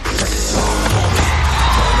dad.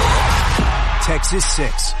 Texas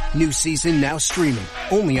 6. New season now streaming.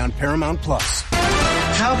 Only on Paramount Plus.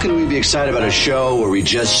 How can we be excited about a show where we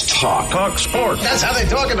just talk? Talk sports. That's how they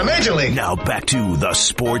talk in the Major League. Now back to the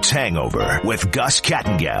Sports Hangover with Gus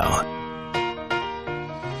Kattengell.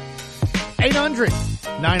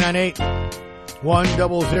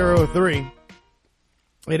 800-998-1003.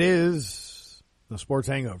 It is the Sports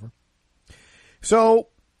Hangover. So,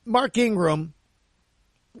 Mark Ingram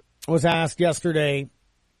was asked yesterday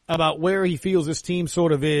about where he feels his team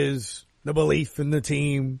sort of is, the belief in the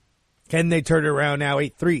team. Can they turn it around now?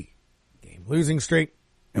 8-3 game losing streak.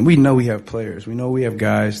 And we know we have players. We know we have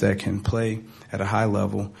guys that can play at a high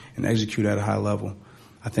level and execute at a high level.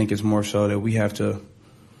 I think it's more so that we have to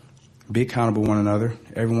be accountable to one another.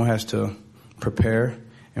 Everyone has to prepare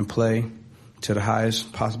and play to the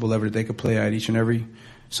highest possible level that they could play at each and every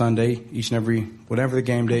Sunday, each and every, whatever the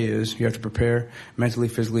game day is. You have to prepare mentally,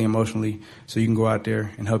 physically, emotionally so you can go out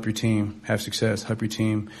there and help your team have success, help your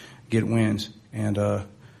team get wins. And,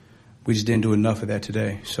 we just didn't do enough of that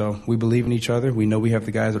today. So we believe in each other. We know we have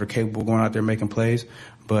the guys that are capable of going out there making plays,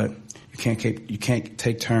 but you can't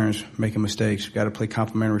take turns making mistakes. You got to play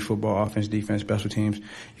complementary football, offense, defense, special teams.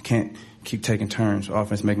 You can't keep taking turns.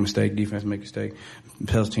 Offense make a mistake, defense make a mistake,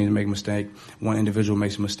 special teams make a mistake. One individual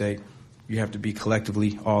makes a mistake. You have to be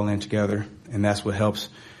collectively all in together, and that's what helps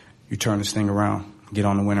you turn this thing around. Get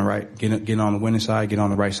on the winning get on the winning side, get on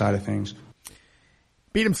the right side of things.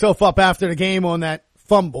 Beat himself up after the game on that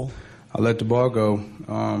fumble. I let the ball go.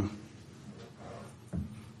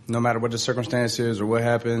 No matter what the circumstance is or what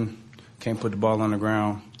happened, can't put the ball on the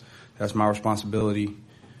ground. That's my responsibility.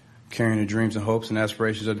 Carrying the dreams and hopes and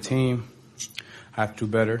aspirations of the team. I have to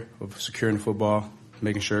do better of securing the football,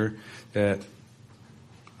 making sure that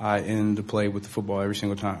I end the play with the football every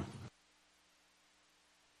single time.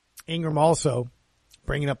 Ingram also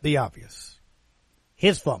bringing up the obvious.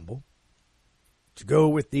 His fumble. To go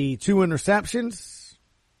with the 2 interceptions.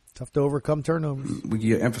 Tough to overcome turnovers.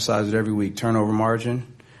 We emphasize it every week, turnover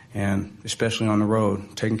margin, and especially on the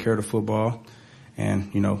road, taking care of the football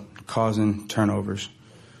and, causing turnovers.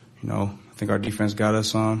 I think our defense got us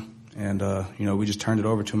some, and, we just turned it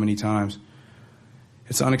over too many times.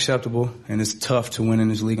 It's unacceptable, and it's tough to win in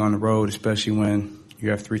this league on the road, especially when you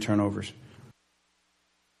have 3 turnovers.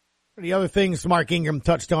 The other things Mark Ingram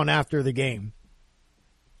touched on after the game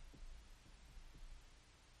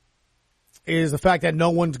is the fact that no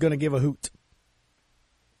one's going to give a hoot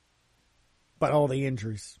about all the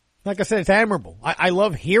injuries. Like I said, it's admirable. I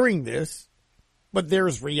love hearing this, but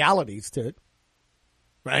there's realities to it,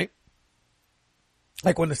 right?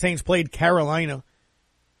 Like when the Saints played Carolina,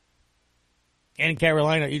 and in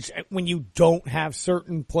Carolina, when you don't have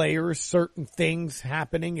certain players, certain things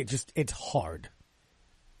happening, it's hard.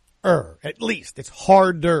 At least. It's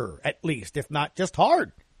harder, at least, if not just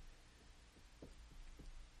hard.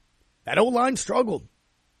 That O-line struggled.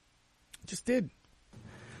 It just did.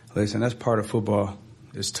 Listen, that's part of football.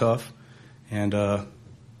 It's tough. And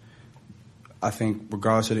I think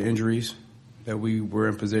regardless of the injuries, that we were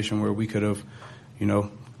in position where we could have,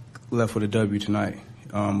 left with a W tonight,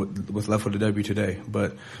 left with a W today.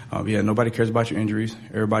 But, nobody cares about your injuries.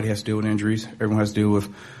 Everybody has to deal with injuries. Everyone has to deal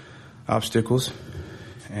with obstacles.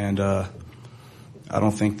 And I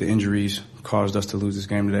don't think the injuries caused us to lose this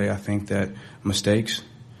game today. I think that mistakes,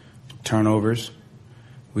 turnovers,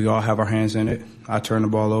 we all have our hands in it. I turn the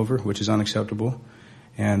ball over, which is unacceptable.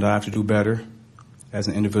 And I have to do better as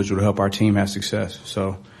an individual to help our team have success.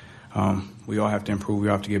 So we all have to improve. We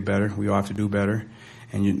all have to get better. We all have to do better.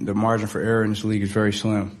 And the margin for error in this league is very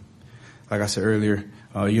slim. Like I said earlier,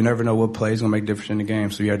 you never know what play is going to make a difference in the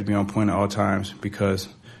game. So you have to be on point at all times because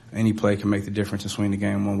any play can make the difference and swing the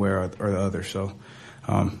game one way or the other. So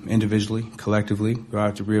individually, collectively, we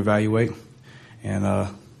have to reevaluate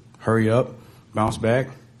and hurry up, bounce back,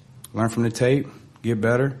 learn from the tape, get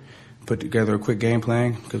better, put together a quick game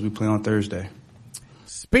plan because we play on Thursday.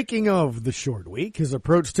 Speaking of the short week, his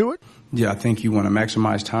approach to it? Yeah, I think you want to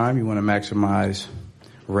maximize time. You want to maximize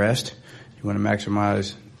rest. You want to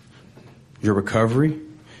maximize your recovery.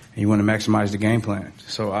 And you want to maximize the game plan.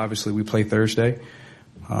 So obviously we play Thursday.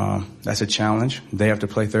 That's a challenge. They have to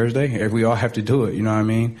play Thursday. We all have to do it, you know what I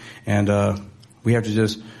mean? And we have to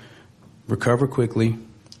just recover quickly,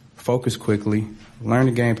 focus quickly, learn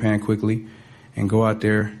the game plan quickly, and go out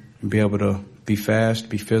there and be able to be fast,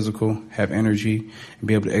 be physical, have energy, and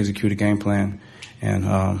be able to execute a game plan and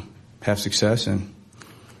have success and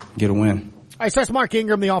get a win. All right, so that's Mark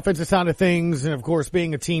Ingram, the offensive side of things. And, of course,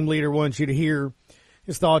 being a team leader, wants you to hear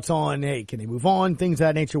his thoughts on, hey, can he move on, things of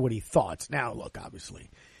that nature, what he thoughts. Now, look,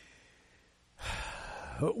 obviously,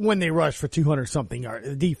 when they rushed for 200-something yards,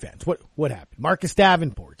 the defense, what happened? Marcus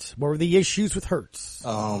Davenport, what were the issues with Hurts?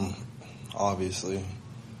 Obviously,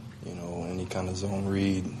 any kind of zone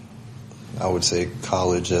read, I would say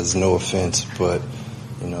college has no offense, but,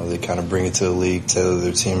 they kind of bring it to the league, tailor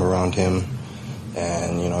their team around him,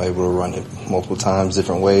 and, able to run it multiple times,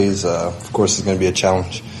 different ways. Of course, it's going to be a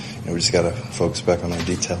challenge. We just got to focus back on our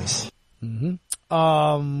details.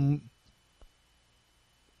 Mm-hmm.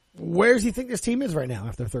 Where does he think this team is right now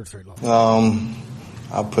after their third straight loss?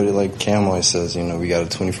 I'll put it like Cam always says, we got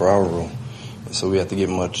a 24-hour rule. So we have to get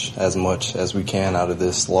as much as we can out of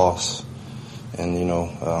this loss. And,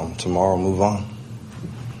 tomorrow move on.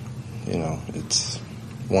 It's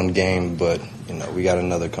one game, but, we got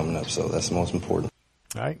another coming up, so that's the most important.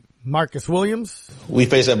 All right. Marcus Williams. We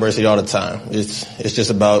face adversity all the time. It's just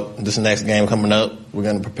about this next game coming up. We're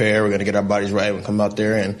going to prepare. We're going to get our bodies right. We'll come out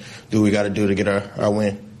there and do what we got to do to get our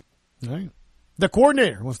win. All right. The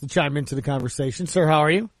coordinator wants to chime into the conversation. Sir, how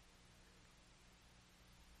are you?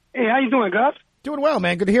 Hey, how you doing, Gus? Doing well,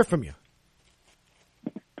 man. Good to hear from you.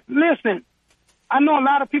 Listen, I know a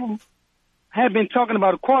lot of people have been talking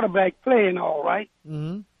about a quarterback play and all, right?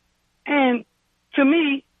 Mm-hmm. And to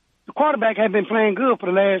me, the quarterback had been playing good for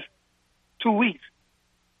the last 2 weeks.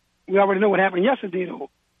 We already know what happened yesterday, though.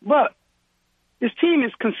 But this team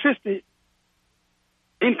is consistent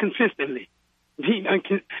inconsistently. They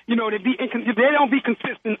don't be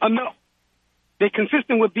consistent enough. They're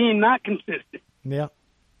consistent with being not consistent. Yeah.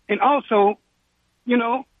 And also,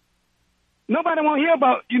 nobody want to hear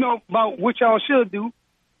about what y'all should do.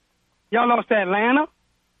 Y'all lost to Atlanta.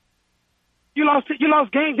 You lost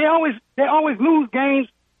games. They always lose games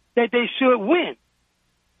that they should win.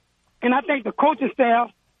 And I think the coaching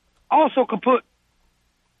staff also could put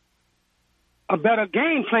a better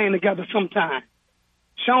game plan together sometime.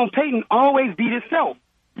 Sean Payton always beat himself.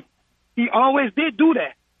 He always did do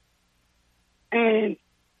that. And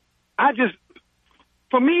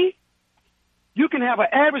for me, you can have an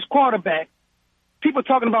average quarterback. People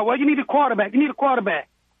talking about, well, you need a quarterback.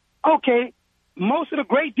 Okay, most of the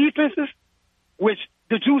great defenses, which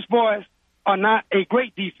the Juice Boys are not a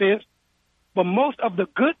great defense, but most of the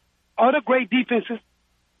good other great defenses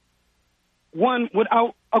won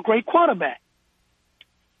without a great quarterback.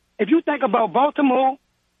 If you think about Baltimore,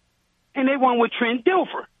 and they won with Trent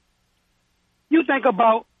Dilfer. You think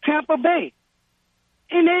about Tampa Bay,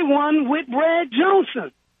 and they won with Brad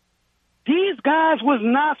Johnson. These guys was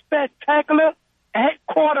not spectacular at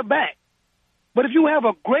quarterback. But if you have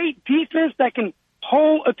a great defense that can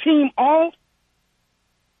hold a team off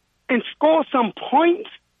and score some points,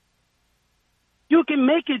 you can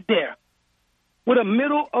make it there with a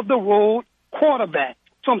middle-of-the-road quarterback.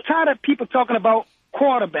 So I'm tired of people talking about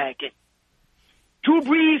quarterbacking. Drew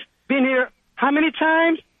Brees been here how many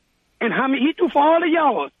times? And how many? He threw for all the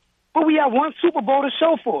yards. But we have one Super Bowl to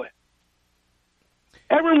show for it.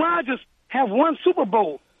 Aaron Rodgers have one Super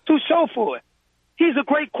Bowl to show for it. He's a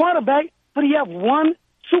great quarterback, but he have one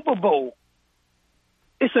Super Bowl.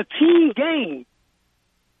 It's a team game.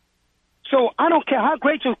 So I don't care how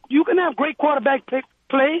great you can have great quarterback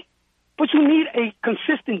play, but you need a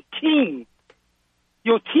consistent team.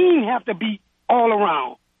 Your team have to be all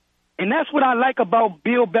around. And that's what I like about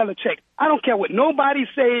Bill Belichick. I don't care what nobody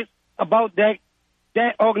says about that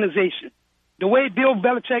organization. The way Bill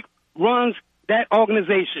Belichick runs that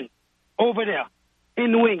organization over there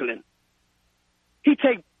in New England. He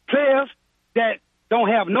takes players that don't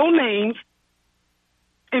have no names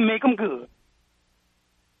and make them good.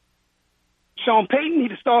 Sean Payton need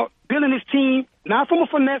to start building his team, not from a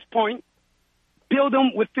finesse point, build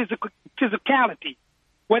them with physicality,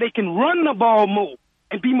 where they can run the ball more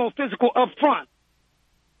and be more physical up front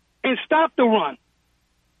and stop the run.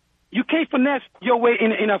 You can't finesse your way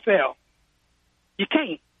in the NFL. You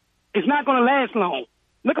can't. It's not going to last long.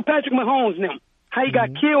 Look at Patrick Mahomes and them, how he got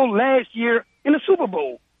killed last year in the Super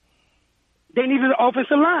Bowl. They needed an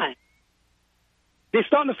offensive line. They're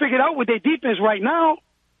starting to figure it out with their defense right now,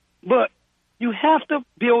 but you have to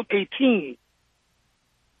build a team.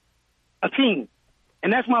 A team.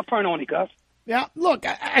 And that's my point on it, Gus. Yeah, look,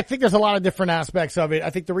 I think there's a lot of different aspects of it.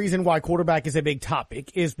 I think the reason why quarterback is a big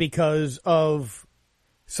topic is because of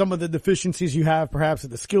some of the deficiencies you have perhaps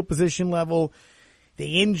at the skill position level,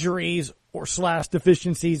 the injuries or /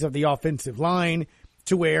 deficiencies of the offensive line,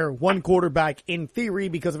 to where one quarterback, in theory,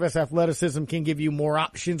 because of his athleticism, can give you more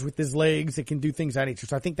options with his legs. It can do things of that nature.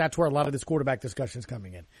 So I think that's where a lot of this quarterback discussion is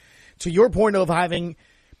coming in. To your point of having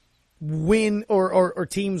win or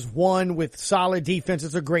teams won with solid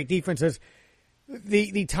defenses or great defenses,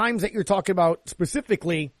 the times that you're talking about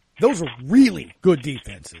specifically, those are really good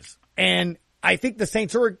defenses. And I think the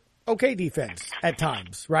Saints are okay defense at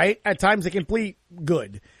times, right? At times they can play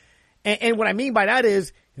good. And what I mean by that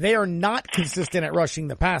is they are not consistent at rushing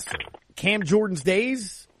the passer. Cam Jordan's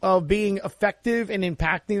days of being effective and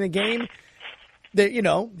impacting the game,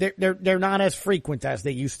 they're not as frequent as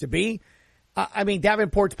they used to be. I mean,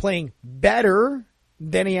 Davenport's playing better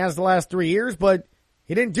than he has the last 3 years, but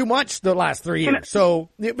he didn't do much the last 3 years. So,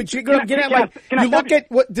 but you're going to get at you look at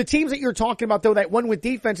what the teams that you're talking about, though, that won with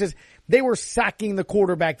defenses, they were sacking the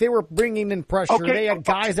quarterback. They were bringing in pressure. Okay. They had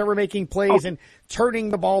guys that were making plays and turning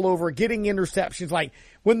the ball over, getting interceptions. Like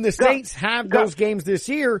when the Saints have those games this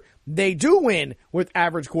year, they do win with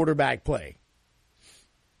average quarterback play.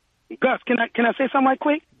 Gus, can I say something right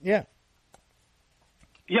quick? Yeah.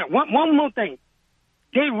 Yeah, one more thing.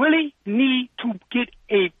 They really need to get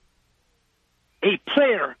a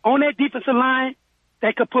player on that defensive line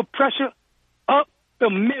that could put pressure up the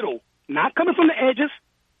middle, not coming from the edges,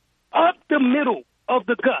 up the middle of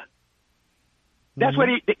the gut. That's where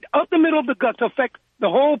they up the middle of the gut to affect the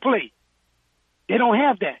whole play. They don't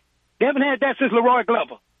have that. They haven't had that since Leroy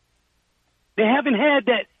Glover. They haven't had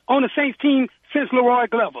that on the Saints team since Leroy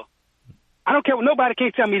Glover. I don't care what nobody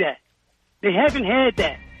can't tell me that. They haven't had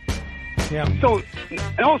that. Yeah. So,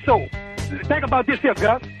 and also, think about this here,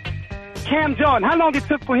 Gus. Cam Jordan, how long it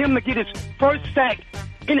took for him to get his first sack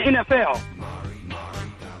in the NFL?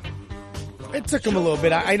 It took him a little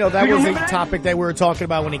bit. I know that was a topic that we were talking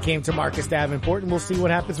about when he came to Marcus Davenport, and we'll see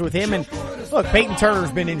what happens with him. And look, Peyton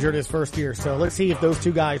Turner's been injured his first year, so let's see if those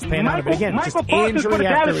two guys pan out. But again, just injury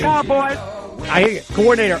after injury. I hear you.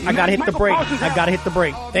 Coordinator, I got to hit the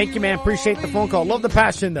break. Thank you, man. Appreciate the phone call. Love the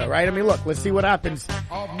passion, though, right? I mean, look, let's see what happens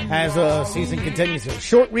as the season continues here.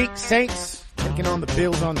 Short week, Saints taking on the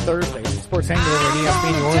Bills on Thursday. Sports Hangover at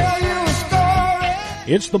ESPN New Orleans.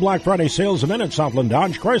 It's the Black Friday sales event at Southland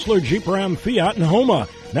Dodge, Chrysler, Jeep, Ram, Fiat, and Homa.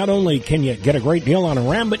 Not only can you get a great deal on a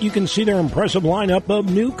Ram, but you can see their impressive lineup of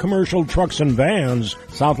new commercial trucks and vans.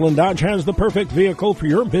 Southland Dodge has the perfect vehicle for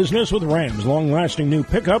your business with Ram's long-lasting new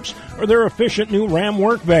pickups or their efficient new Ram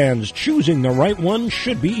work vans. Choosing the right one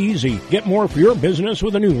should be easy. Get more for your business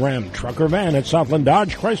with a new Ram truck or van at Southland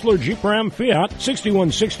Dodge, Chrysler, Jeep, Ram, Fiat,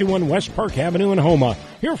 6161 West Park Avenue in Homa.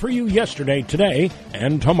 Here for you yesterday, today,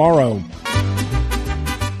 and tomorrow.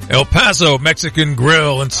 El Paso Mexican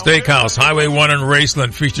Grill and Steakhouse, Highway 1 in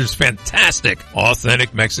Raceland, features fantastic,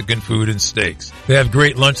 authentic Mexican food and steaks. They have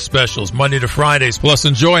great lunch specials Monday to Fridays, plus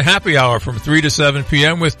enjoy happy hour from 3 to 7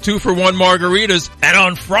 p.m. with 2-for-1 margaritas. And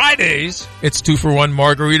on Fridays, it's 2-for-1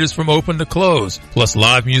 margaritas from open to close, plus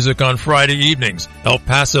live music on Friday evenings. El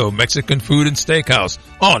Paso Mexican Food and Steakhouse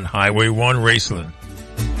on Highway 1 Raceland.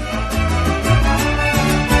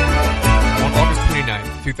 On August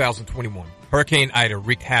 29th, 2021, Hurricane Ida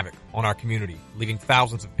wreaked havoc on our community, leaving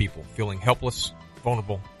thousands of people feeling helpless,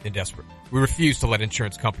 vulnerable, and desperate. We refuse to let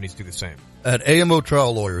insurance companies do the same. At AMO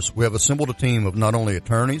Trial Lawyers, we have assembled a team of not only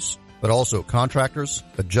attorneys, but also contractors,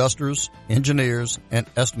 adjusters, engineers, and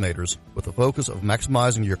estimators with the focus of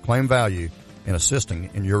maximizing your claim value and assisting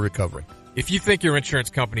in your recovery. If you think your insurance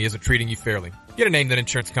company isn't treating you fairly, get a name that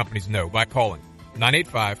insurance companies know by calling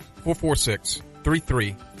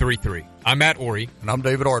 985-446-3333. I'm Matt Ori. And I'm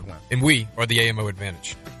David Ardwin. And we are the AMO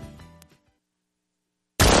Advantage.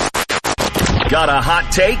 Got a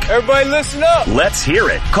hot take? Everybody listen up. Let's hear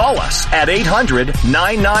it. Call us at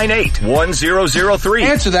 800-998-1003.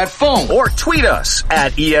 Answer that phone. Or tweet us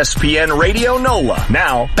at ESPN Radio NOLA.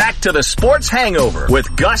 Now, back to the Sports Hangover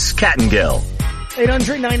with Gus Kattengill.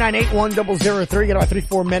 800-998-1003. Got about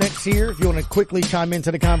 3-4 minutes here. If you want to quickly chime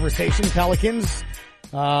into the conversation. Pelicans,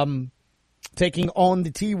 taking on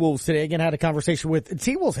the T-Wolves today. Again, I had a conversation with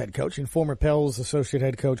T-Wolves head coach and former Pels associate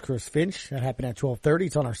head coach Chris Finch. That happened at 12:30.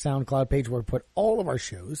 It's on our SoundCloud page where we put all of our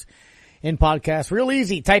shows in podcasts. Real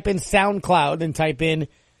easy. Type in SoundCloud and type in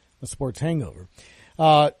the Sports Hangover.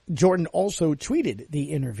 Jordan also tweeted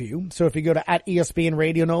the interview. So if you go to @ESPN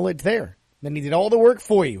Radio NOLA, it's there. Then he did all the work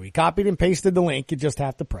for you. He copied and pasted the link. You just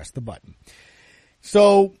have to press the button.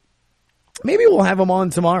 So maybe we'll have him on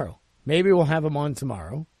tomorrow.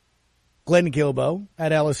 Glenn Guilbeau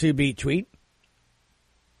at LSU Beat Tweet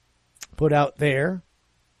put out there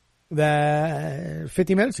that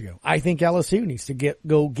 50 minutes ago. I think LSU needs to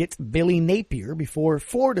go get Billy Napier before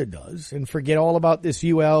Florida does and forget all about this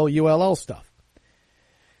ULL stuff.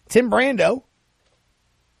 Tim Brando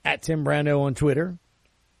at Tim Brando on Twitter.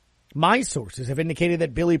 My sources have indicated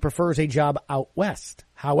that Billy prefers a job out west.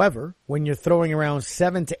 However, when you're throwing around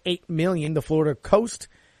 $7 to $8 million, the Florida coast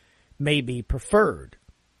may be preferred.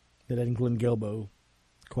 That Glenn Guilbeau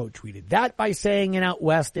quote tweeted that by saying in out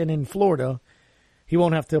west and in Florida, he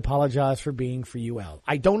won't have to apologize for being for UL.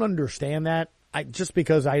 I don't understand that. Just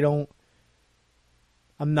because I'm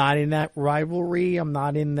not in that rivalry. I'm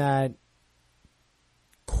not in that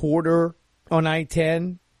quarter on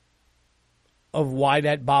I-10 of why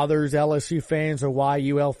that bothers LSU fans or why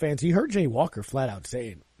UL fans. You heard Jay Walker flat out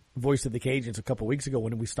say it, voice of the Cajuns, a couple weeks ago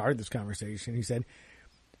when we started this conversation. He said,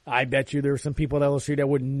 I bet you there are some people at LSU that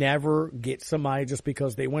would never get somebody just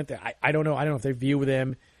because they went there. I don't know. I don't know if they view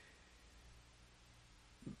them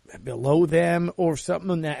below them or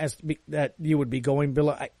something that you would be going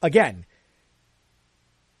below. Again,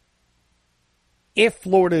 if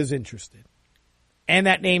Florida is interested and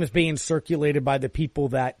that name is being circulated by the people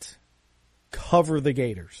that cover the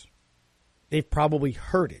Gators, they've probably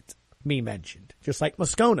heard it be mentioned. Just like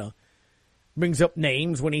Moscona brings up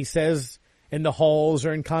names when he says in the halls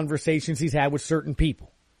or in conversations he's had with certain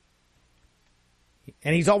people.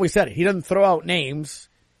 And he's always said it. He doesn't throw out names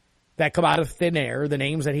that come out of thin air, the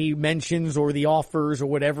names that he mentions or the offers or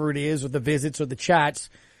whatever it is or the visits or the chats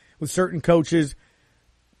with certain coaches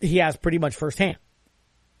he has pretty much firsthand.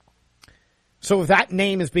 So if that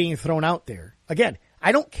name is being thrown out there, again,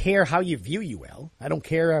 I don't care how you view UL. I don't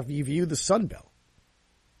care how you view the Sun Belt.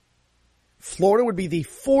 Florida would be the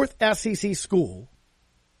fourth SEC school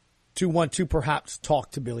to want to perhaps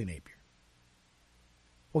talk to Billy Napier.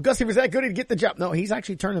 Well, Gus, if he's that good, he'd get the job. No, he's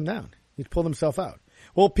actually turned him down. He's pulled himself out.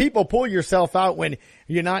 Well, people pull yourself out when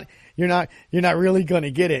you're not really going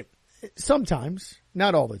to get it. Sometimes,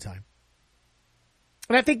 not all the time.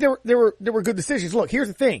 And I think there were good decisions. Look, here's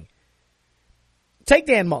the thing. Take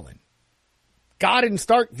Dan Mullen. Got in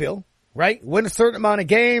Starkville, right? Win a certain amount of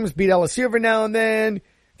games, beat LSU every now and then,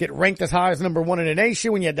 get ranked as high as number 1 in the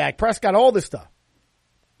nation when you had Dak Prescott, all this stuff.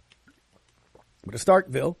 But at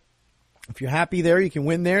Starkville, if you're happy there, you can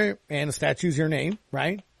win there, and the statue's your name,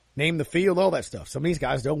 right? Name the field, all that stuff. Some of these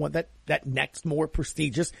guys don't want that next more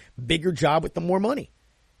prestigious, bigger job with the more money.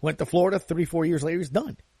 Went to Florida, 3-4 years later, he's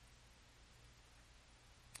done.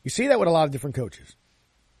 You see that with a lot of different coaches.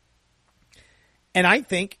 And I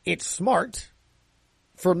think it's smart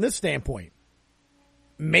from this standpoint.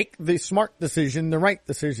 Make the smart decision, the right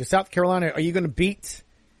decision. South Carolina, are you going to beat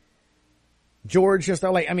Georgia?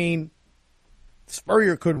 I mean,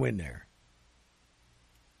 Spurrier could win there.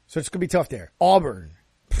 So it's going to be tough there. Auburn.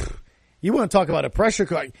 You want to talk about a pressure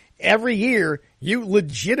cooker. Every year, you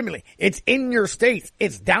legitimately, it's in your state.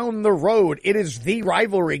 It's down the road. It is the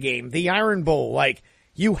rivalry game, the Iron Bowl. Like,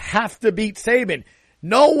 you have to beat Saban.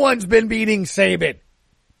 No one's been beating Saban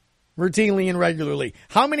routinely and regularly.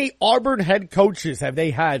 How many Auburn head coaches have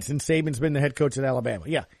they had since Saban's been the head coach at Alabama?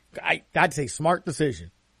 Yeah, that's a smart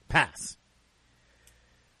decision. Pass.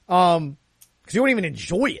 Because you won't even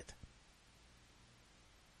enjoy it.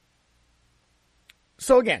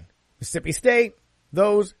 So again, Mississippi State,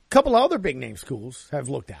 those couple other big name schools have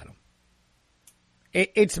looked at them.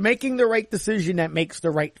 It's making the right decision that makes the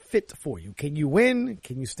right fit for you. Can you win?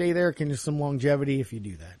 Can you stay there? Can you some longevity if you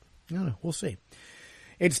do that? I don't know. We'll see.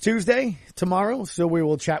 It's Tuesday tomorrow, so we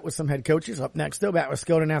will chat with some head coaches. Up next, though, Matt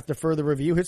Wiscoden after further review.